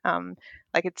decline.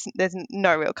 There's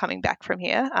no real coming back from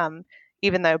here.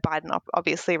 Even though Biden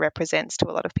obviously represents to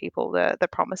a lot of people the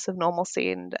promise of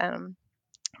normalcy and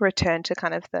return to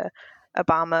kind of the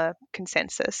Obama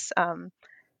consensus.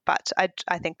 But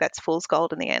I think that's fool's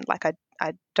gold in the end.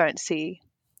 I don't see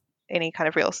any kind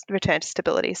of real return to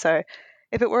stability. So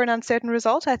if it were an uncertain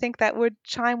result, I think that would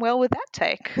chime well with that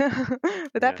take,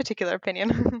 with that particular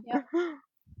opinion. Yeah.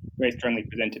 Very strongly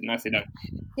presented. Nicely done.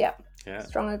 Yeah.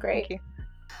 Strong agree. Thank you.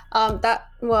 That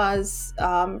was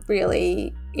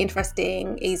really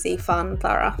interesting, easy, fun,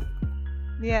 thorough.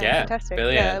 Yeah, fantastic.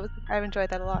 Brilliant. I've enjoyed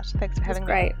that a lot. Thanks for having me.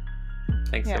 Great.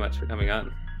 Thanks so much for coming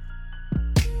on.